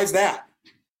as. Why is that?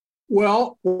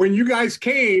 Well, when you guys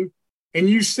came and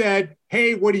you said,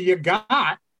 hey, what do you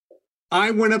got?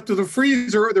 I went up to the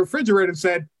freezer or the refrigerator and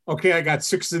said, okay, I got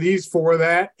 6 of these, 4 of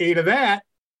that, 8 of that.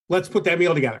 Let's put that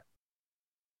meal together.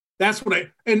 That's what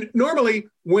and normally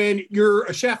when you're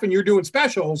a chef and you're doing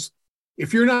specials,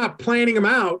 if you're not planning them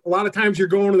out, a lot of times you're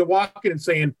going to the walk-in and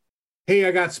saying, hey,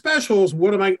 I got specials.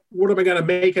 What am I going to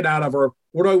make it out of? Or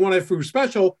what do I want for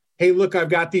special? Hey, look, I've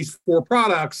got these 4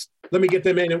 products. Let me get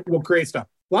them in and we'll create stuff.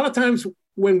 A lot of times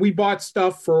when we bought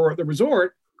stuff for the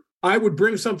resort, I would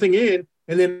bring something in,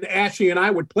 and then Ashley and I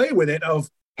would play with it of,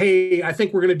 hey, I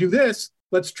think we're going to do this.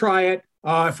 Let's try it.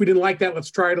 If we didn't like that,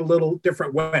 let's try it a little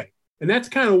different way. And that's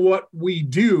kind of what we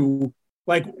do.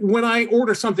 Like when I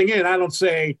order something in, I don't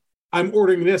say, I'm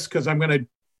ordering this because I'm going to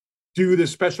do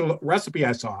this special recipe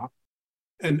I saw.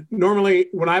 And normally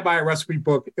when I buy a recipe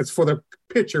book, it's for the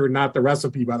picture, not the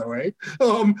recipe, by the way.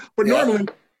 Normally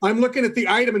I'm looking at the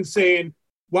item and saying,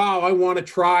 wow, I want to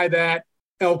try that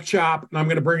elk chop, and I'm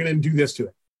going to bring it in and do this to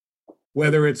it.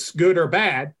 Whether it's good or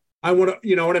bad, I want to,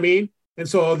 you know what I mean? And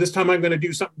so this time I'm going to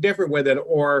do something different with it.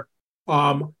 Or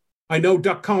I know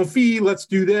duck confit, let's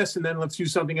do this, and then let's do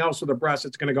something else with the breast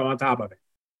that's going to go on top of it.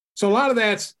 So a lot of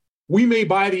that's, we may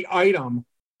buy the item,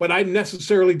 but I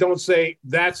necessarily don't say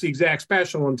that's the exact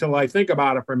special until I think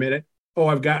about it for a minute. Oh,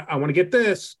 I want to get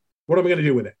this. What am I going to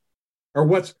do with it?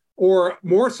 Or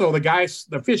more so,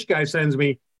 the fish guy sends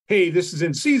me, hey, this is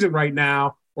in season right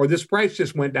now, or this price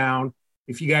just went down.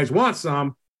 If you guys want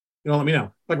some, let me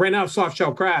know. Like right now, soft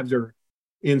shell crabs are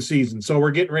in season, so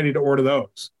we're getting ready to order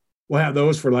those. We'll have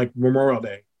those for like Memorial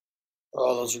Day.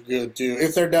 Oh, those are good too.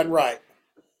 If they're done right,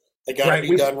 they got to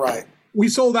be done right. We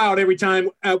sold out every time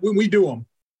when we do them,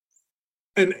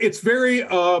 and it's very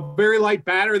light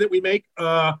batter that we make,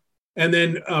 and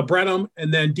then bread them,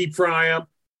 and then deep fry them,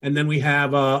 and then we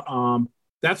have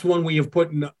that's one we have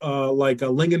put in like a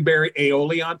lingonberry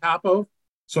aioli on top of.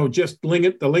 So just the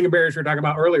lingonberries we were talking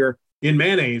about earlier in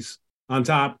mayonnaise on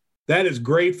top. That is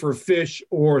great for fish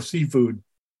or seafood.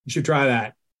 You should try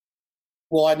that.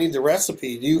 Well, I need the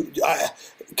recipe.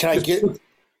 Can I get?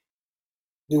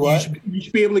 Do what? You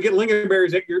should be able to get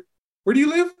lingonberries at your. Where do you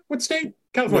live? What state?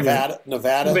 California.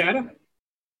 Nevada.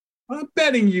 I'm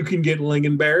betting you can get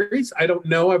lingonberries. I don't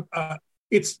know.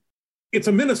 It's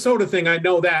a Minnesota thing. I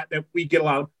know that we get a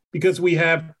lot of because we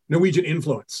have Norwegian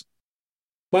influence.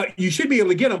 But you should be able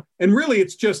to get them. And really,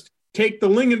 it's just take the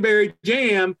lingonberry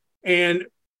jam and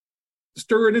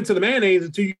stir it into the mayonnaise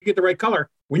until you get the right color.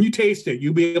 When you taste it,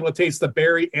 you'll be able to taste the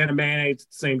berry and the mayonnaise at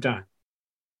the same time.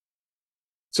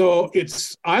 So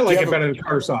I like it better than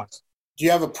tartar sauce. Do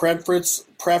you have a preference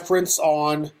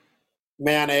on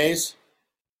mayonnaise?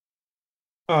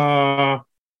 I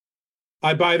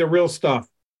buy the real stuff.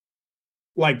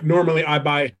 Like normally I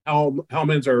buy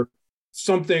Hellman's or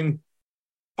something.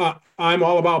 I'm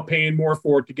all about paying more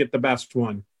for it to get the best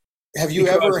one. Have you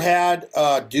ever had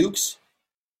Duke's?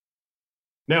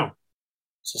 No.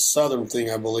 It's a Southern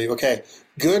thing, I believe. Okay.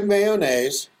 Good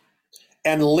mayonnaise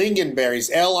and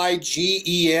lingonberries.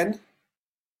 Ligen?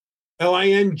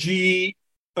 Lingenberry,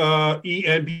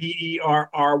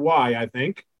 I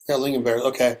think. Yeah, lingonberries.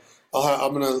 Okay.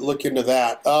 I'm going to look into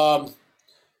that.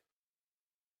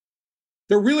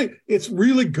 It's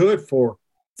really good for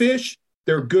fish.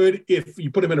 They're good if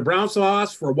you put them in a brown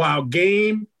sauce for wild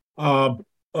game,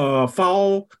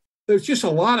 fowl. There's just a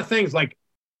lot of things. Like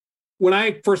when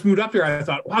I first moved up here, I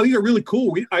thought, wow, these are really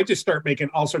cool. I just start making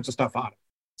all sorts of stuff out of it.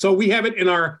 So we have it in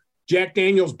our Jack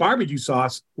Daniel's barbecue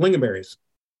sauce, lingonberries.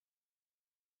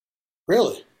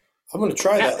 Really? I'm going to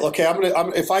try that. Okay,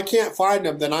 if I can't find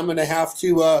them, then I'm going to have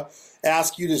to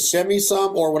ask you to send me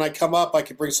some, or when I come up, I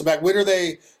can bring some back. When are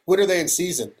they in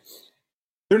season?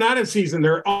 They're not in season.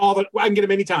 I can get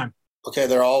them anytime. Okay,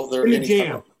 they're in the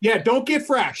jam. Yeah, don't get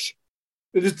fresh.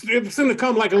 It's going to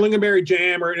come like a lingonberry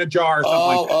jam or in a jar or something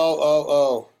like that.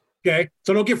 Oh. Okay,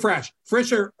 so don't get fresh.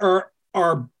 Fresh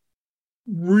are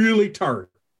really tart.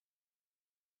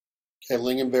 Okay,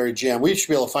 lingonberry jam. We should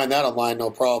be able to find that online,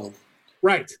 no problem.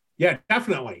 Right. Yeah,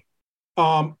 definitely.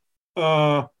 And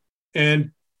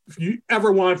if you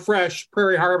ever want fresh,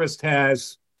 Prairie Harvest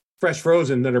has fresh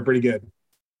frozen that are pretty good.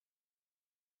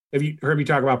 Have you heard me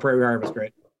talk about Prairie Harvest?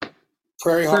 Great.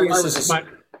 Prairie Harvest is my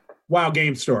Wild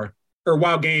Game store or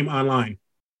Wild Game online.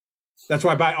 That's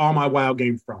where I buy all my wild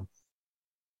game from.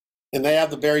 And they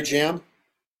have the berry jam?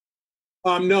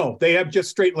 No, they have just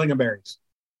straight lingonberries.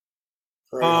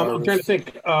 I'm trying to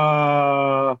think.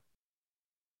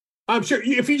 I'm sure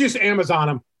if you just Amazon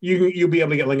them, you'll be able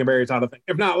to get lingonberries out of them.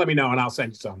 If not, let me know and I'll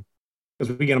send you some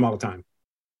because we get them all the time.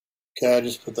 Okay, I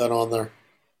just put that on there.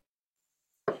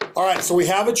 All right, so we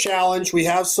have a challenge. We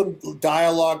have some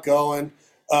dialogue going.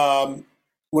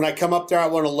 When I come up there, I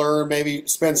want to learn, maybe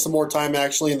spend some more time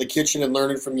actually in the kitchen and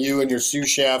learning from you and your sous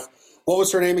chef. What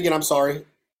was her name again? I'm sorry.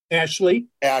 Ashley.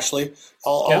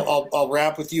 I'll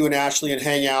wrap with you and Ashley and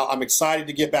hang out. I'm excited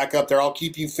to get back up there. I'll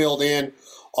keep you filled in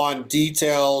on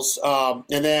details.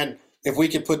 And then if we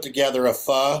could put together a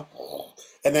pho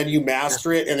and then you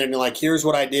master it and then you're like, here's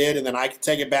what I did. And then I can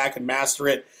take it back and master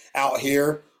it out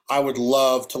here. I would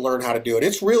love to learn how to do it.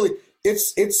 It's really,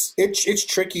 it's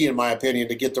tricky in my opinion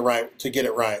to get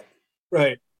it right.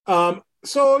 Right.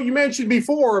 So you mentioned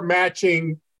before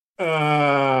matching,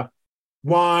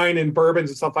 wine and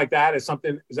bourbons and stuff like that. Is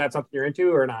that something you're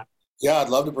into or not? Yeah, I'd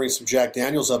love to bring some Jack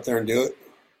Daniels up there and do it.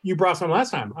 You brought some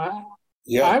last time.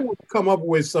 Yeah, I would come up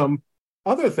with some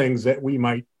other things that we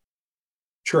might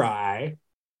try.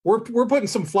 We're putting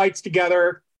some flights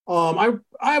together. I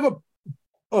have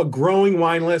a growing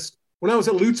wine list. When I was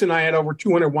at Lutzen, I had over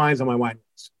 200 wines on my wine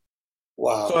list.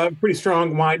 Wow. So I have pretty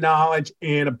strong wine knowledge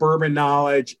and a bourbon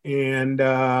knowledge and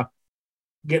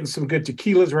getting some good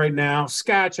tequilas right now.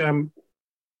 Scotch, I'm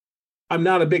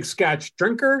not a big Scotch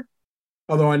drinker,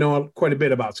 although I know quite a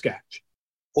bit about Scotch.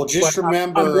 Well,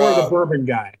 remember, I'm more the bourbon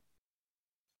guy.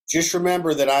 Just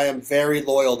remember that I am very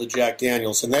loyal to Jack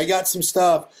Daniels, and they got some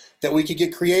stuff that we could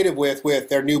get creative with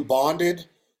their new bonded,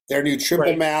 their new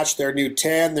triple mash, their new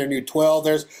 10, their new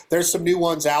 12. There's some new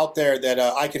ones out there that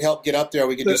I could help get up there.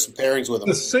 We could do some pairings with them.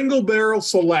 The single barrel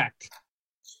select.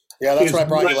 Yeah, that's what I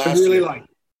brought you last year. I really like.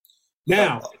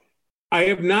 Now, I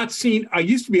have not seen. I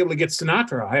used to be able to get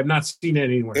Sinatra. I have not seen it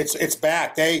anywhere. It's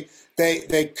back. They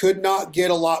could not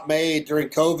get a lot made during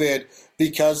COVID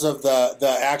because of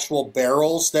the actual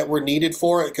barrels that were needed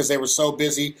for it because they were so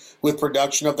busy with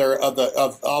production of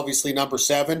obviously number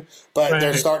 7. But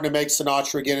they're starting to make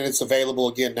Sinatra again, and it's available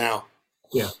again now.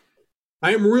 Yeah,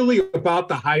 I am really about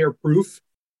the higher proof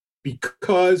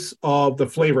because of the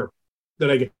flavor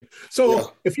that I get.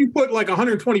 So if you put like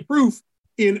 120 proof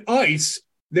in ice,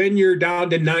 then you're down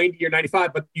to 90 or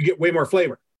 95, but you get way more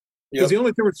flavor. Because the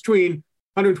only difference between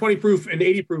 120 proof and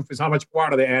 80 proof is how much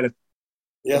water they added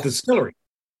at the distillery.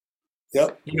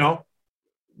 Yep. You know,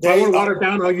 if I want to water it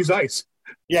down, I'll use ice.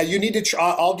 Yeah, you need to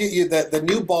try. I'll get you the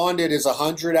new bonded is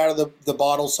 100 out of the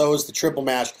bottle. So is the triple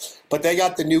mash, but they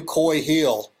got the new Coy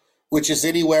Heel, which is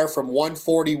anywhere from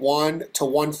 141 to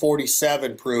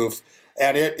 147 proof,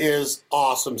 and it is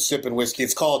awesome sipping whiskey.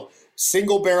 It's called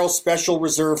Single Barrel Special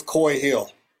Reserve Coy Heel.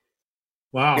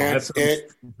 Wow, that's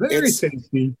very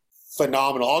tasty.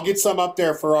 Phenomenal. I'll get some up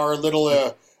there for our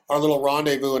little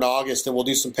rendezvous in August, and we'll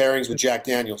do some pairings with Jack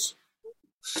Daniels.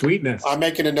 Sweetness. I'm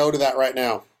making a note of that right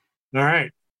now. All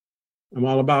right. I'm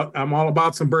all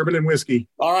about some bourbon and whiskey.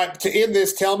 All right. To end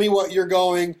this, tell me what you're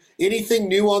going. Anything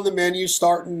new on the menu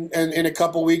starting in a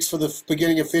couple weeks for the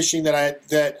beginning of fishing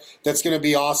that's going to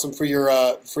be awesome for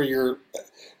your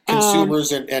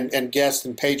consumers and guests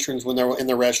and patrons when they're in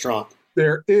the restaurant.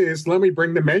 There is. Let me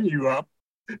bring the menu up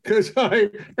because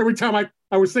every time I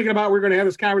was thinking about we were going to have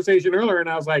this conversation earlier, and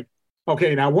I was like,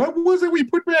 okay, now what was it we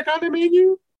put back on the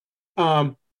menu?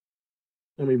 Let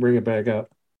me bring it back up.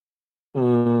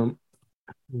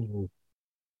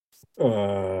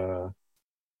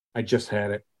 I just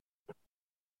had it.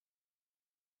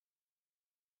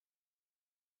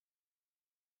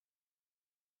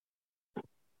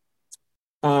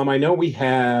 I know we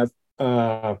have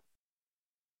oh,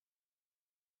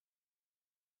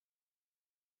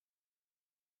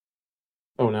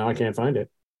 now I can't find it.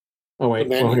 Oh wait,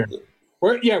 here.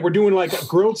 We're doing like a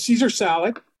grilled Caesar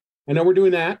salad. I know we're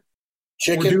doing that.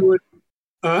 Chicken.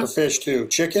 or fish too?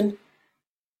 Chicken?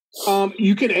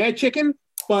 You can add chicken,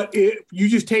 but you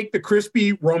just take the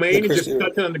crispy romaine and just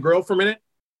touch it on the grill for a minute.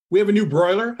 We have a new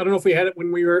broiler. I don't know if we had it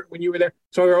when you were there.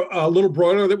 So a little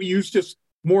broiler that we use just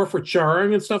more for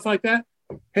charring and stuff like that.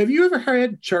 Have you ever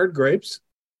had charred grapes?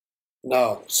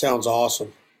 No. Sounds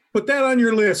awesome. Put that on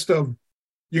your list of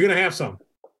you're going to have some.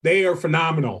 They are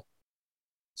phenomenal.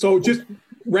 So just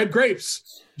red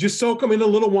grapes, just soak them in a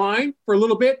little wine for a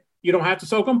little bit. You don't have to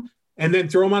soak them. And then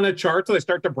throw them on a char till they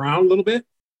start to brown a little bit.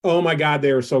 Oh, my God,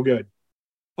 they are so good.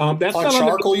 That's on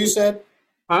charcoal, you said?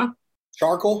 Huh?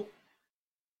 Charcoal?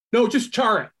 No, just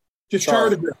char it. Just char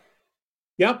the grill.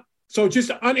 Yep. So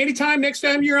just on next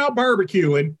time you're out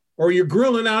barbecuing or you're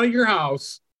grilling out of your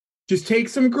house, just take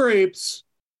some grapes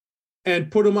and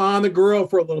put them on the grill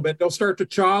for a little bit. They'll start to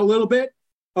chaw a little bit.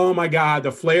 Oh, my God,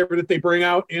 the flavor that they bring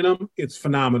out in them, it's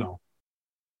phenomenal.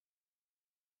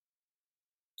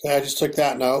 Okay, I just took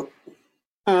that note.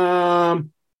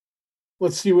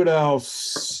 Let's see what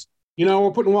else.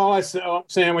 We're putting walleye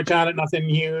sandwich on it, nothing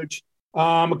huge.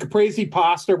 A caprese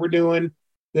pasta we're doing.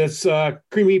 This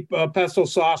creamy pesto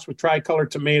sauce with tricolor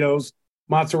tomatoes,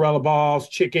 mozzarella balls,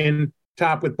 chicken,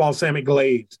 topped with balsamic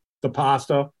glaze. The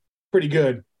pasta, pretty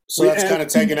good. So that's kind of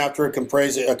taken after a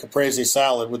caprese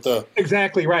salad with the...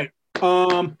 Exactly right.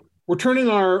 We're turning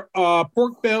our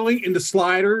pork belly into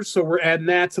sliders, so we're adding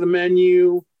that to the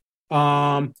menu.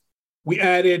 We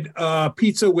added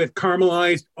pizza with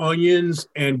caramelized onions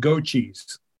and goat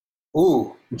cheese.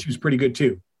 Ooh. Which was pretty good,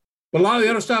 too. But a lot of the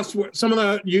other stuff, some of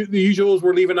the usuals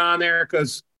we're leaving on there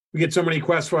because we get so many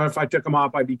requests for if I took them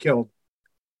off, I'd be killed.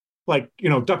 Like,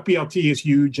 duck BLT is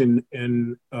huge and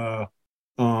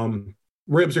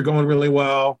ribs are going really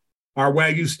well. Our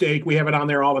Wagyu steak, we have it on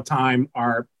there all the time.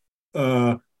 Our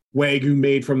Wagyu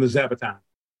made from the Zebaton.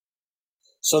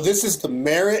 So this is the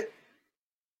Merritt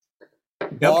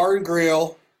Bar and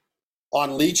Grill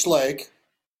on Leech Lake.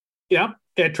 Yep,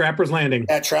 at Trapper's Landing.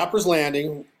 At Trapper's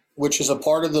Landing, which is a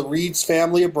part of the Reed's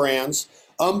family of brands.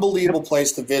 Unbelievable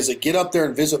place to visit. Get up there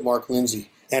and visit Mark Lindsey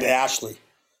and Ashley.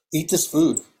 Eat this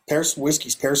food. Pair some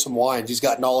whiskeys, pair some wines. He's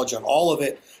got knowledge on all of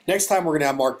it. Next time we're going to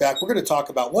have Mark back, we're going to talk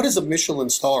about what is a Michelin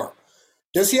star.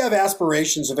 Does he have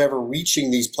aspirations of ever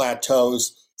reaching these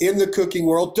plateaus in the cooking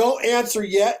world? Don't answer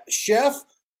yet, Chef.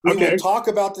 We will talk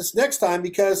about this next time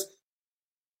because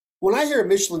when I hear a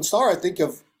Michelin star, I think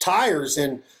of tires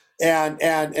and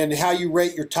how you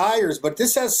rate your tires. But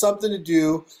this has something to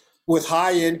do with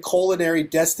high-end culinary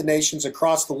destinations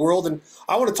across the world. And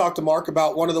I want to talk to Mark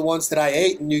about one of the ones that I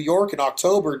ate in New York in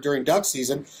October during duck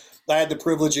season. I had the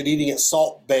privilege of eating at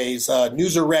Salt Bay's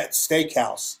Nuzarette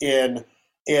Steakhouse in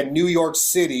New York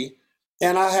City.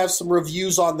 And I have some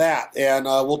reviews on that. And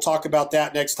we'll talk about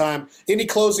that next time. Any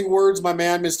closing words, my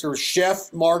man, Mr.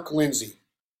 Chef Mark Lindsey?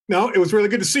 No, it was really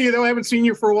good to see you, though. I haven't seen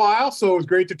you for a while, so it was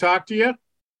great to talk to you.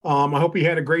 I hope you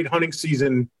had a great hunting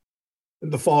season,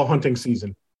 the fall hunting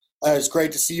season. It's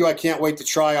great to see you. I can't wait to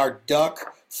try our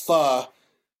duck pho.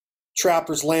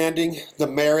 Trapper's Landing, the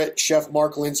Merritt. Chef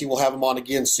Mark Lindsey will have him on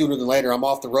again sooner than later. I'm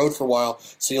off the road for a while,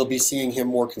 so you'll be seeing him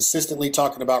more consistently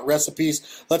talking about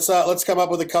recipes. Let's come up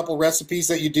with a couple recipes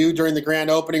that you do during the grand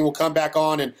opening. We'll come back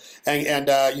on and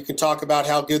you can talk about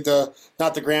how good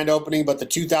not the grand opening, but the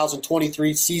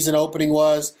 2023 season opening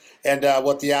was, and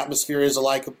what the atmosphere is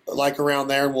like around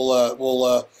there. And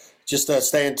we'll just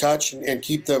stay in touch and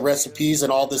keep the recipes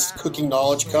and all this cooking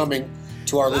knowledge coming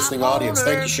to our listening audience.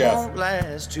 Thank you, Chef. Won't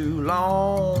last too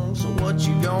long, so what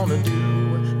you gonna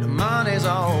do when the money's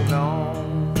all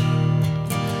gone?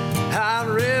 I'd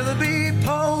rather be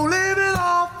poor living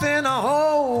off in a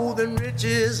hole than rich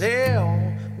as hell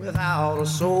without a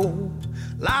soul.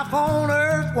 Life on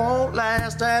earth won't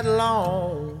last that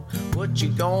long. What you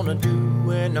gonna do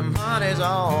when the money's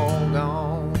all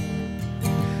gone?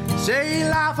 Say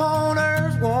life on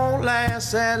earth won't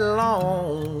last that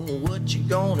long. What you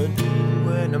gonna do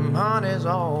when the money's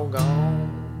all gone?